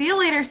 See you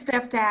later,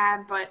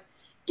 stepdad, but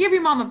give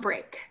your mom a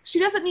break. She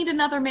doesn't need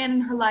another man in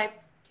her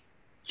life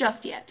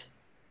just yet.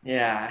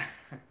 Yeah,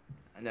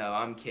 no,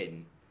 I'm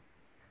kidding.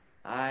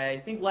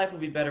 I think life will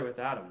be better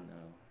without him,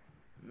 though.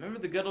 Remember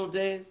the good old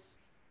days?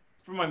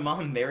 Before my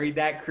mom married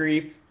that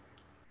creep?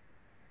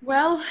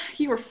 Well,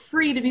 you were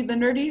free to be the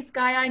nerdiest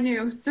guy I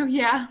knew, so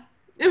yeah,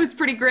 it was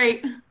pretty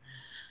great.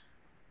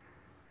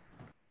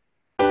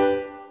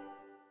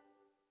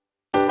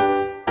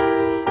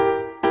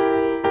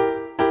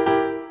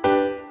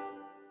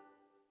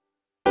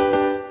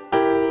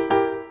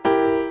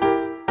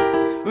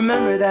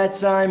 Remember that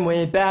time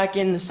way back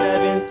in the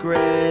 7th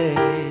grade,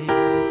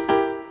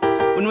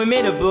 when we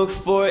made a book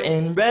fort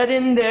and read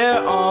in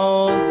there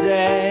all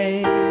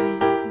day.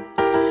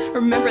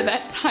 Remember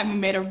that time we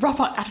made a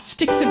robot out of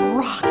sticks and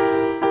rocks?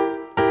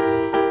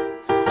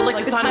 Or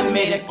like the time we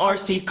made an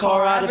RC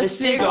car out of a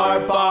cigar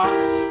box.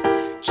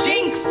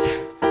 Jinx!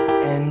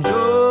 And oh,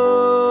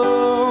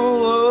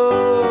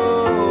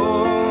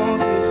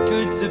 feels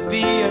good to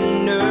be a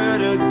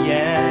nerd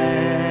again.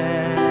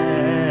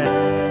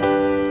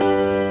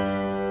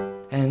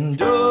 And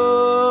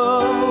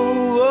oh,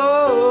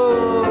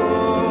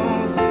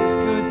 feels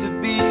good to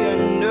be a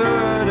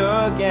nerd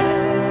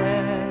again.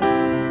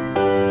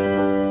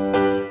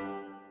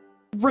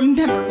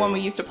 Remember when we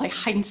used to play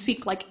hide and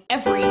seek like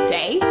every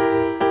day?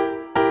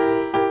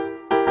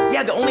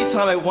 Yeah, the only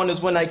time I won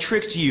was when I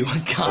tricked you.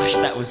 Gosh,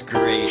 that was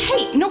great.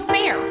 Hey, no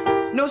fair!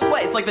 No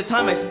sweat, it's like the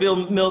time I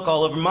spilled milk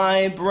all over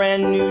my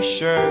brand new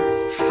shirt.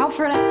 How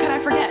could I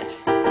forget?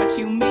 But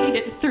you made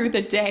it through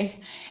the day.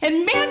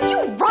 And man,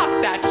 you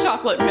rocked that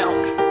chocolate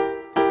milk!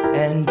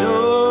 And oh,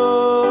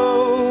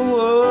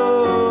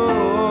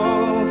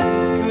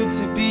 feels good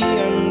to be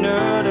a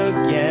nerd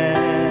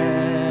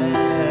again.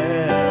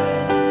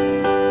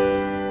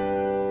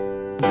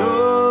 And oh,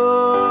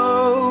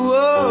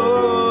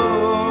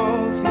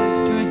 feels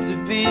good to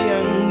be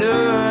a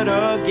nerd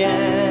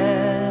again.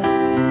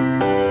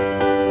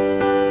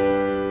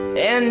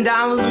 And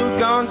I'll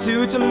look on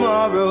to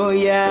tomorrow,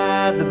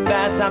 yeah. The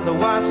bad times are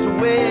washed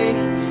away.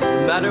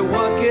 No matter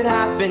what could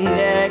happen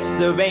next,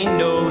 there ain't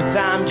no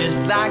time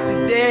just like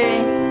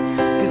today.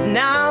 Cause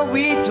now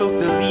we took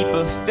the leap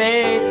of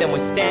faith, and we're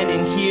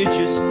standing here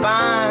just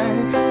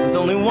fine. There's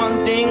only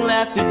one thing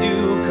left to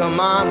do, come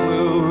on,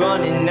 we're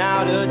running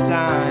out of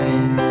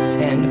time.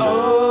 And oh,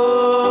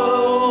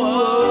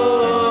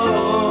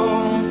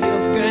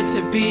 feels good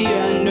to be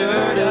a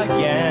nerd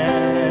again.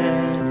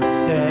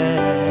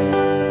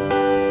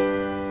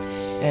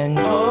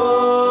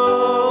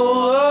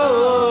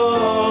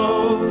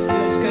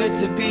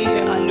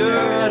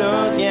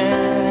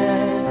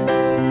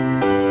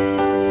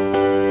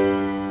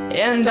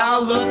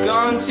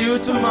 to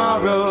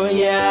tomorrow.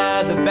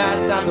 Yeah, the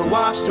bad times are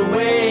washed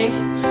away.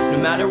 No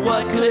matter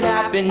what could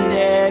happen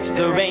next,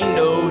 there ain't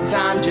no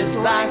time just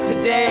like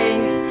today.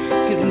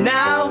 Cause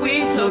now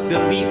we took the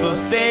leap of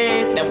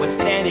faith and we're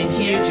standing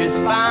here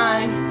just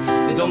fine.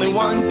 There's only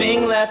one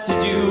thing left to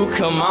do.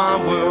 Come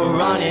on, we're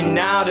running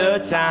out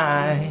of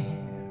time.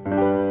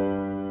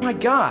 Oh my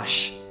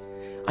gosh,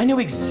 I know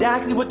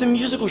exactly what the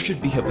musical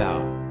should be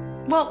about.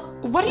 Well,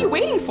 what are you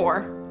waiting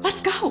for?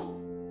 Let's go.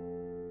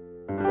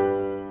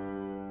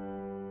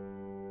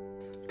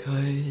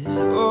 Cause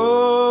oh,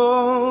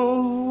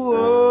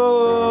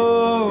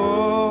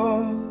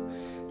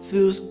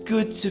 feels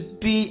good to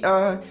be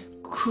a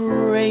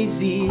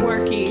crazy,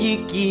 quirky,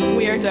 geeky,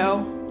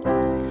 weirdo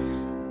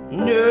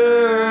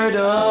nerd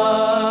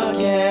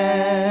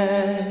again.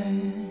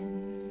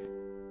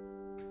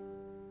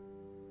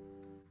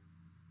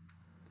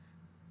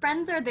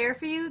 Friends are there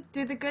for you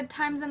through the good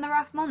times and the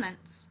rough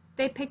moments.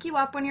 They pick you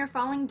up when you're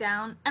falling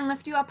down and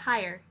lift you up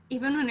higher,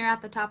 even when you're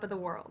at the top of the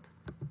world.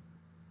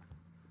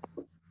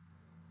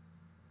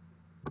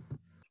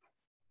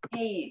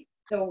 Hey,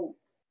 so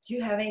do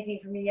you have anything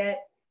for me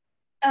yet?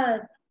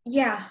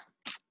 Yeah.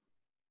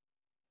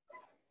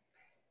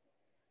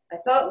 I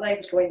thought life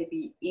was going to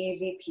be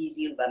easy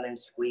peasy lemon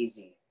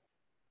squeezy.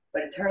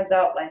 But it turns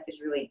out life is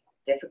really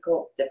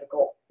difficult,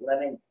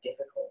 lemon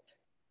difficult.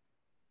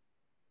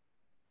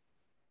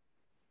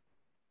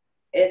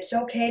 It's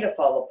okay to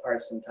fall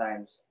apart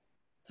sometimes.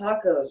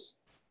 Tacos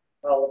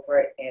fall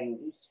apart and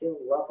we still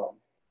love them.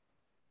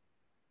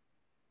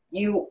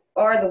 You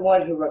are the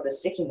one who wrote the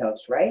sticky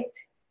notes, right?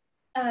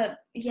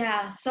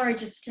 Yeah, sorry,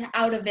 just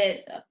out of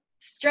it.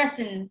 Stress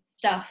and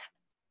stuff.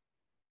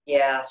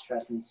 Yeah,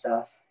 stress and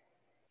stuff.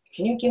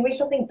 Can you give me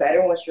something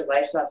better once your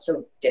life's not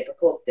so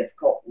difficult,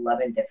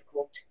 lemon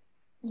difficult?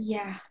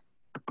 Yeah.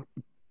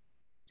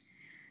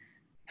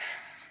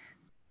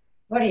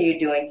 What are you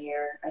doing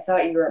here? I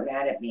thought you weren't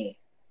mad at me.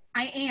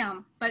 I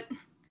am, but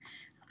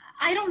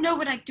I don't know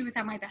what I'd do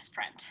without my best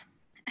friend.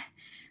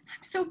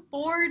 I'm so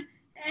bored,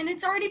 and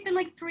it's already been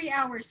like 3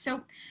 hours,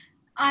 so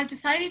I've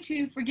decided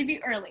to forgive you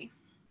early.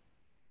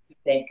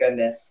 Thank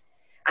goodness.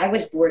 I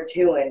was bored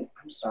too, and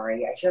I'm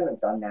sorry. I shouldn't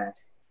have done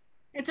that.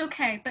 It's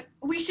okay, but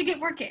we should get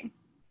working.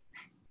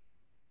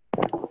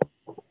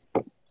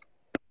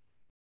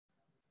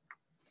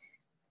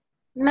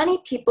 Many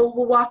people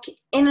will walk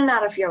in and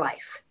out of your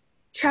life,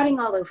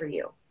 treading all over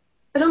you,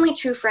 but only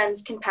true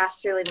friends can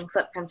pass through leaving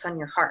footprints on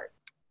your heart.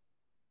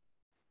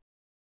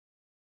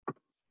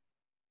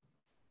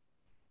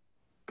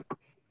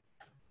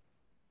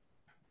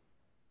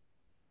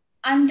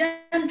 I'm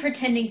done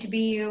pretending to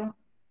be you.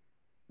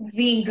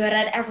 Being good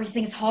at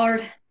everything's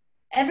hard.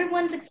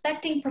 Everyone's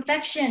expecting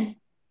perfection.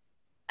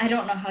 I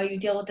don't know how you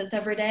deal with this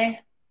every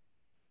day.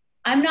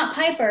 I'm not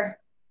Piper.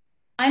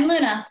 I'm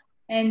Luna,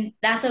 and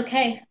that's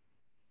okay.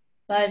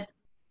 But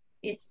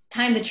it's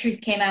time the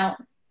truth came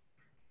out.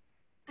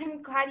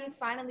 I'm glad you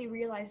finally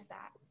realized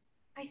that.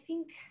 I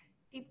think,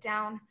 deep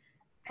down,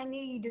 I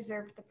knew you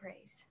deserved the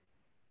praise.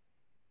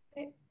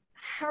 But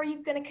how are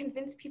you going to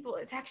convince people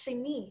it's actually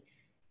me?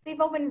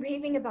 They've all been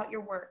raving about your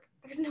work.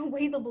 There's no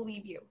way they'll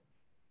believe you.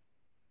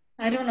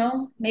 I don't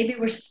know. Maybe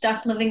we're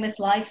stuck living this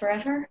lie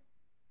forever?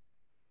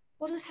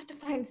 We'll just have to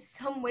find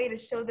some way to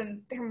show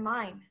them they're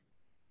mine.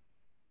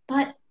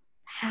 But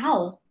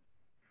how?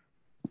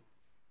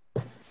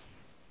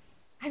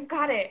 I've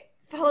got it.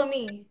 Follow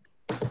me.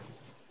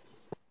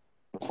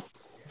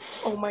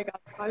 Oh my god,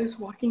 I was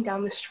walking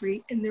down the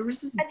street and there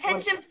was this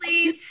Attention,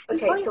 please.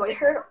 Okay, so I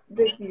heard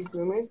these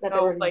rumors that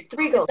there were these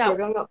 3 girls who were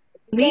going up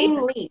Lead. main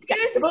lead.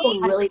 They're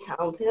both really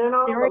talented and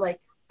all, but like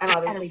I'm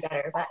obviously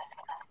better, but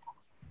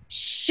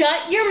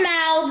Shut your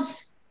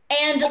mouths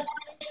and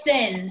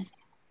listen.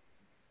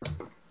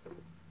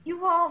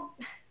 You all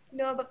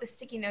know about the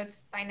sticky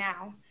notes by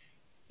now.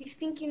 You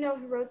think you know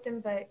who wrote them,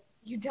 but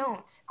you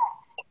don't.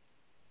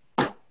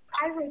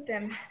 I wrote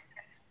them.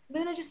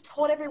 Luna just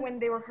told everyone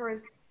they were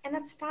hers, and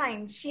that's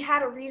fine. She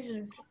had her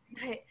reasons,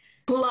 but...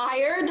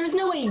 Liar! There's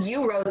no way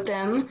you wrote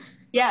them.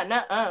 Yeah,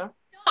 nuh-uh.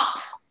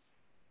 Stop!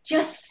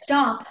 Just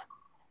stop.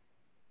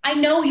 I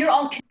know you're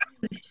all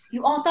confused.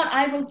 You all thought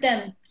I wrote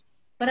them,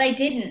 but I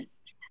didn't.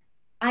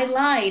 I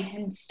lied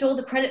and stole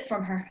the credit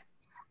from her.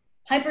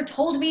 Piper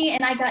told me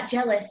and I got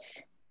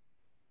jealous.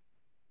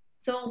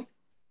 So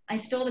I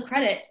stole the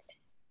credit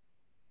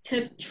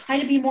to try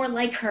to be more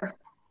like her,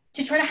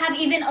 to try to have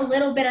even a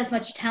little bit as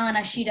much talent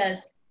as she does.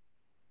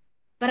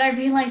 But I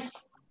realized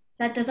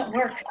that doesn't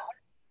work.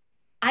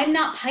 I'm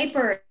not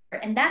Piper,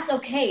 and that's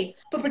okay.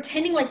 But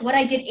pretending like what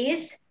I did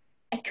is,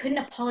 I couldn't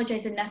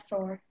apologize enough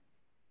for her.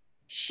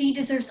 She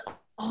deserves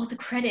all the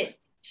credit.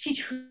 She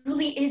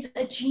truly is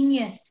a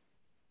genius.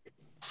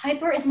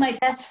 Piper is my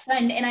best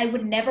friend, and I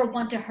would never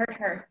want to hurt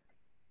her.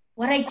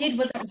 What I did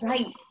wasn't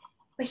right,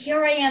 but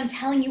here I am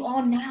telling you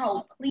all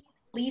now. Please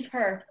believe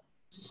her.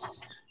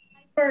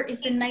 Piper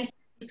is the nicest,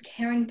 most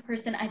caring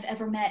person I've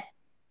ever met,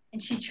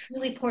 and she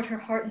truly poured her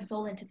heart and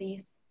soul into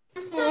these.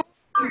 I'm so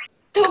sorry.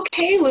 It's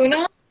okay,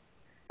 Luna.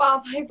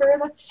 Wow, Piper,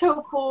 that's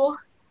so cool.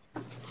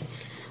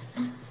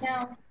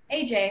 Now,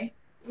 AJ,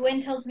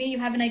 Gwen tells me you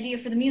have an idea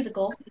for the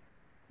musical.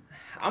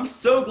 I'm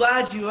so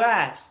glad you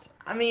asked.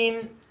 I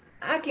mean,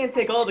 I can't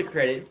take all the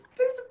credit,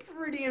 but it's a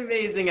pretty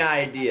amazing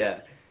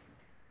idea.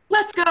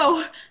 Let's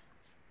go!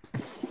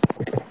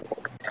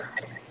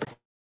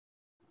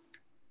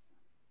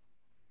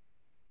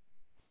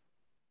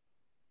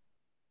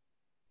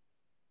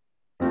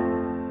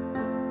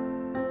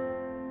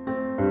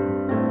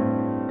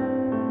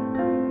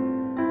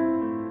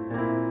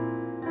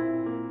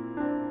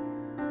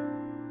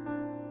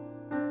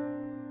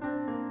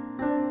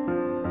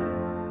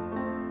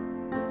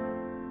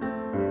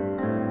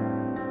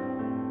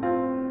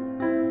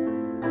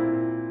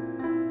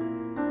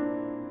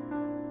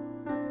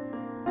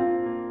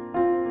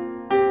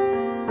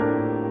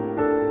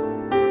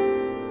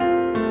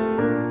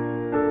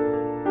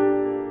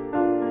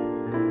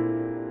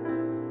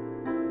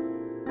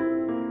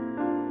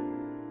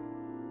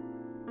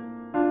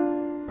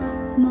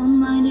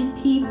 Small-minded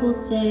people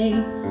say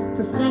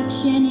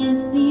perfection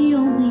is the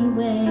only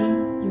way.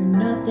 You're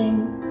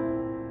nothing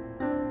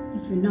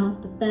if you're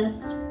not the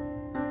best.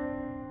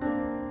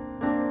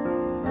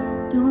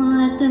 Don't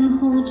let them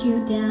hold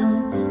you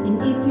down,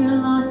 and if you're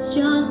lost,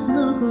 just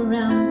look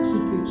around.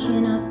 Keep your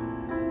chin up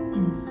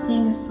and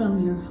sing it from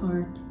your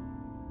heart.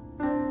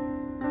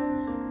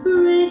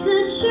 Break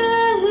the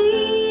chain.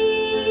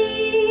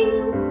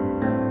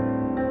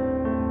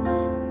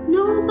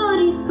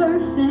 Nobody's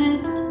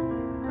perfect.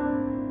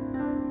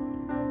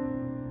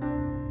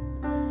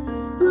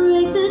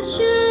 Break the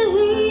chain.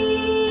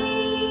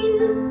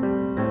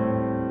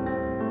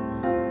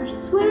 I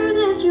swear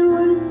that you're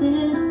worth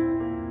it.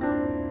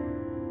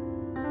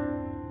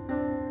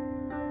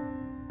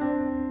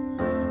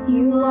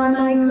 You are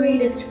my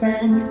greatest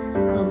friend.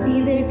 I'll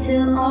be there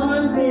till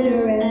our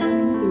bitter end.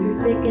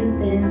 Through thick and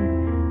thin,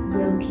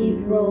 we'll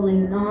keep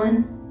rolling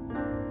on.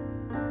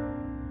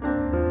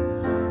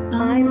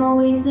 I'm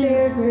always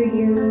there for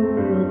you.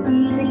 We'll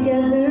be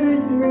together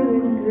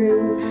through and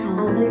through.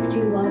 I'll lift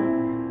you up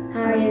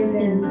higher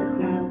than the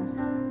clouds.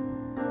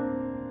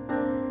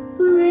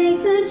 Break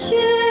the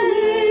chain.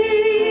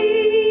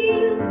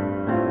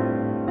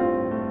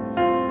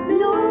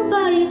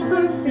 Nobody's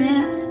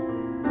perfect.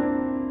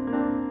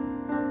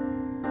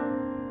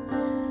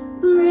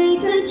 Break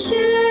the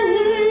chain.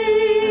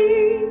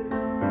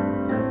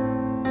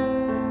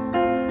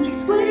 I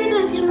swear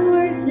that you're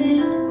worth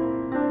it.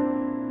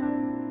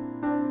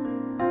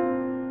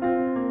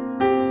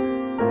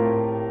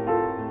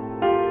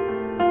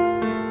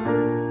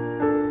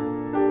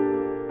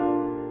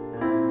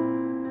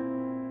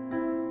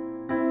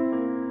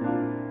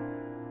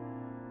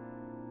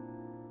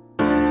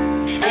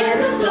 And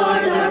the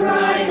stars are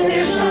bright,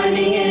 they're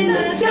shining in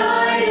the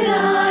sky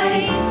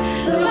tonight.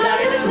 The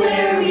light is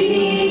where we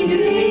need to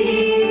be.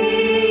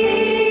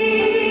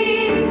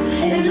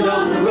 And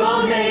though the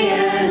road may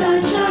end,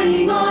 I'm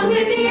shining on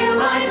with you,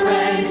 my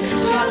friend.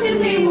 Trust in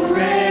me, we'll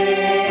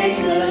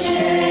break the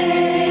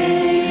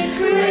chain.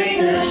 Break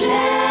the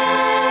chain.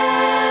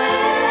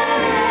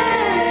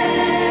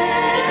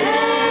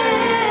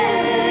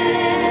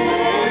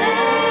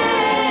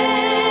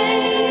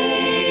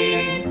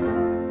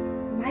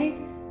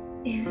 Life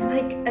is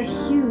like a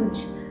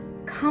huge,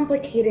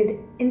 complicated,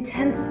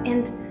 intense,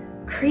 and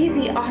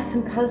crazy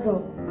awesome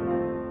puzzle.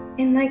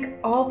 And like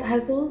all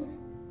puzzles,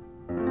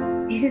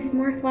 it is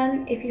more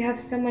fun if you have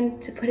someone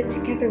to put it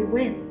together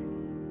with.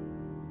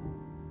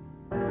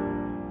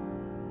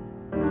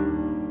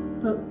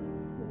 But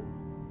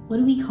what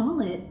do we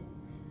call it?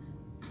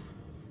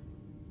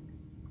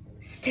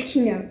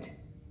 Sticky note.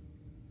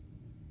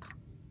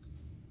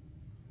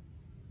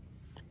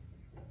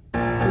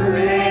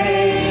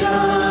 Break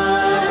the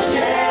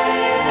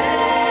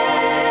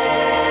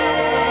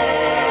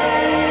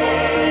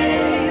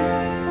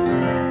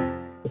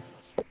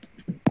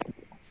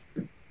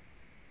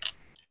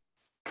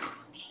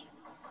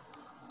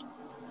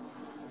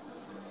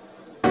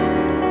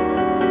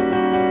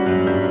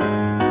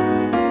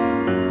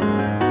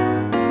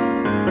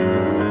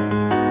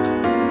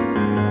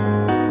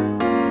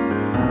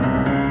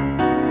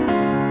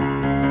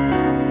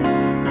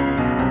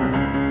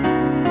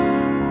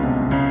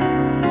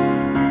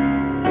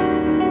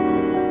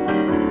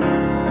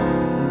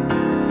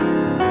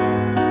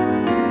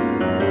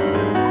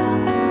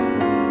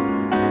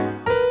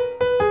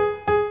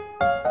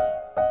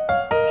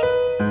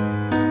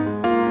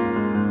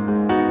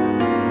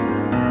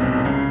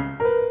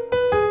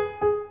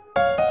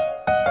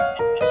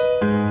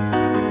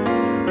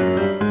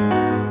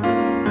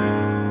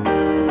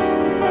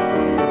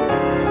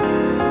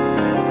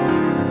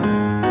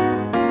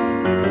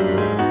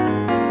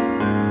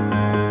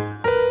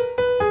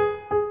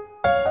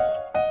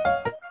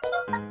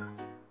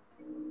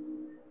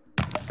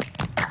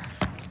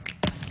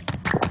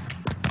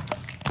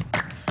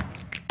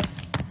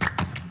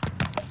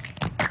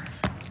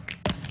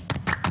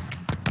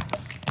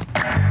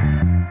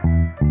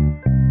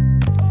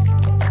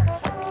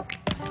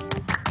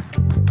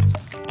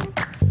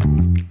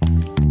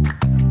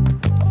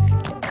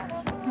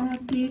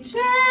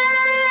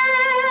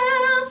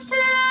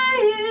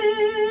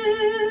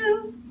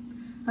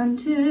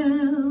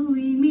until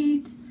we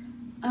meet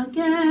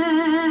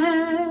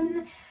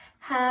again.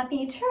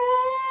 Happy trails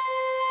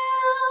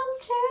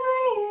to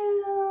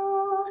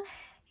you.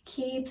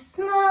 Keep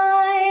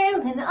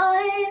smiling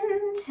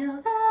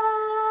until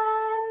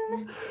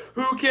then.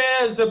 Who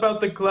cares about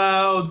the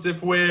clouds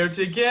if we're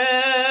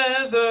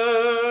together?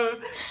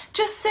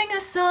 Just sing a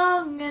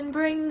song and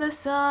bring the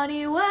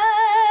sunny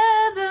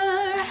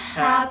weather.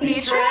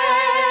 Happy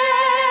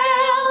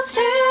trails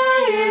to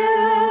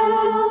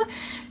you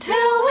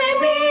till we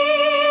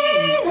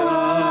meet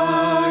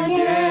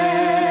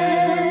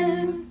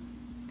again.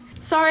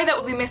 Sorry that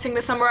we'll be missing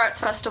the Summer Arts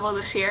Festival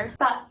this year.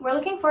 But we're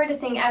looking forward to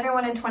seeing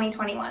everyone in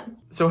 2021.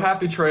 So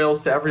happy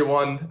trails to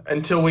everyone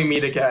until we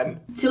meet again.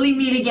 Till we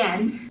meet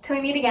again. Till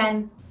we meet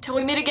again. Till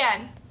we meet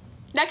again.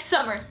 Next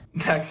summer.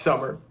 Next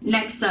summer.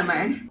 Next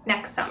summer.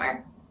 Next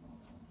summer.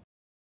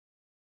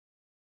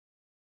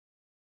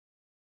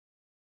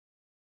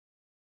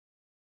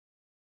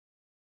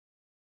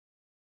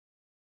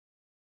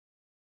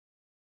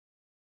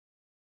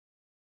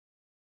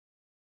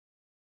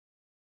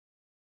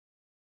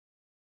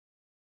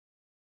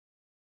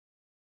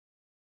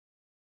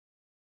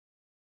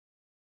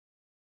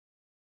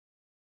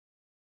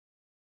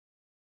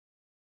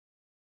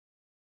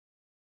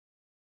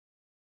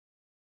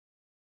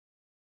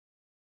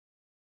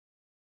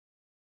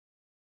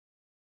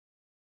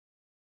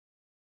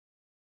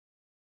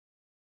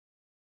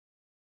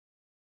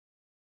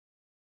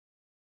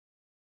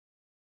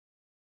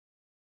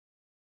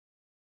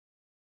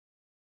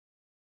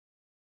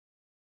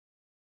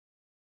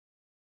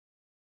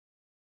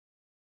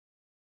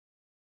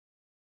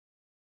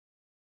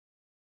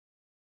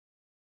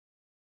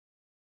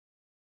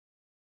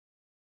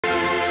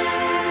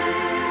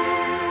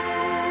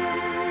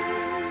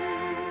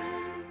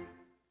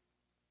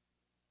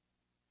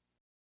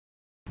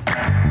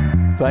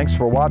 Thanks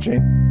for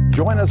watching.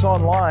 Join us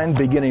online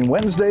beginning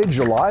Wednesday,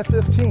 July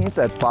 15th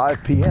at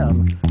 5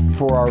 p.m.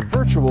 for our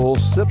virtual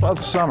Sip of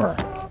Summer.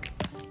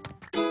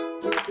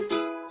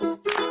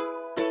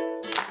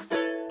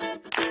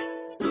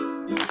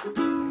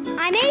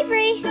 I'm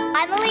Avery.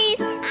 I'm Elise.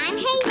 I'm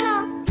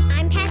Hazel.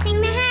 I'm passing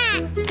the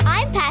hat.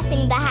 I'm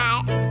passing the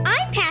hat.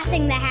 I'm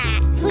passing the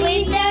hat.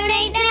 Please don't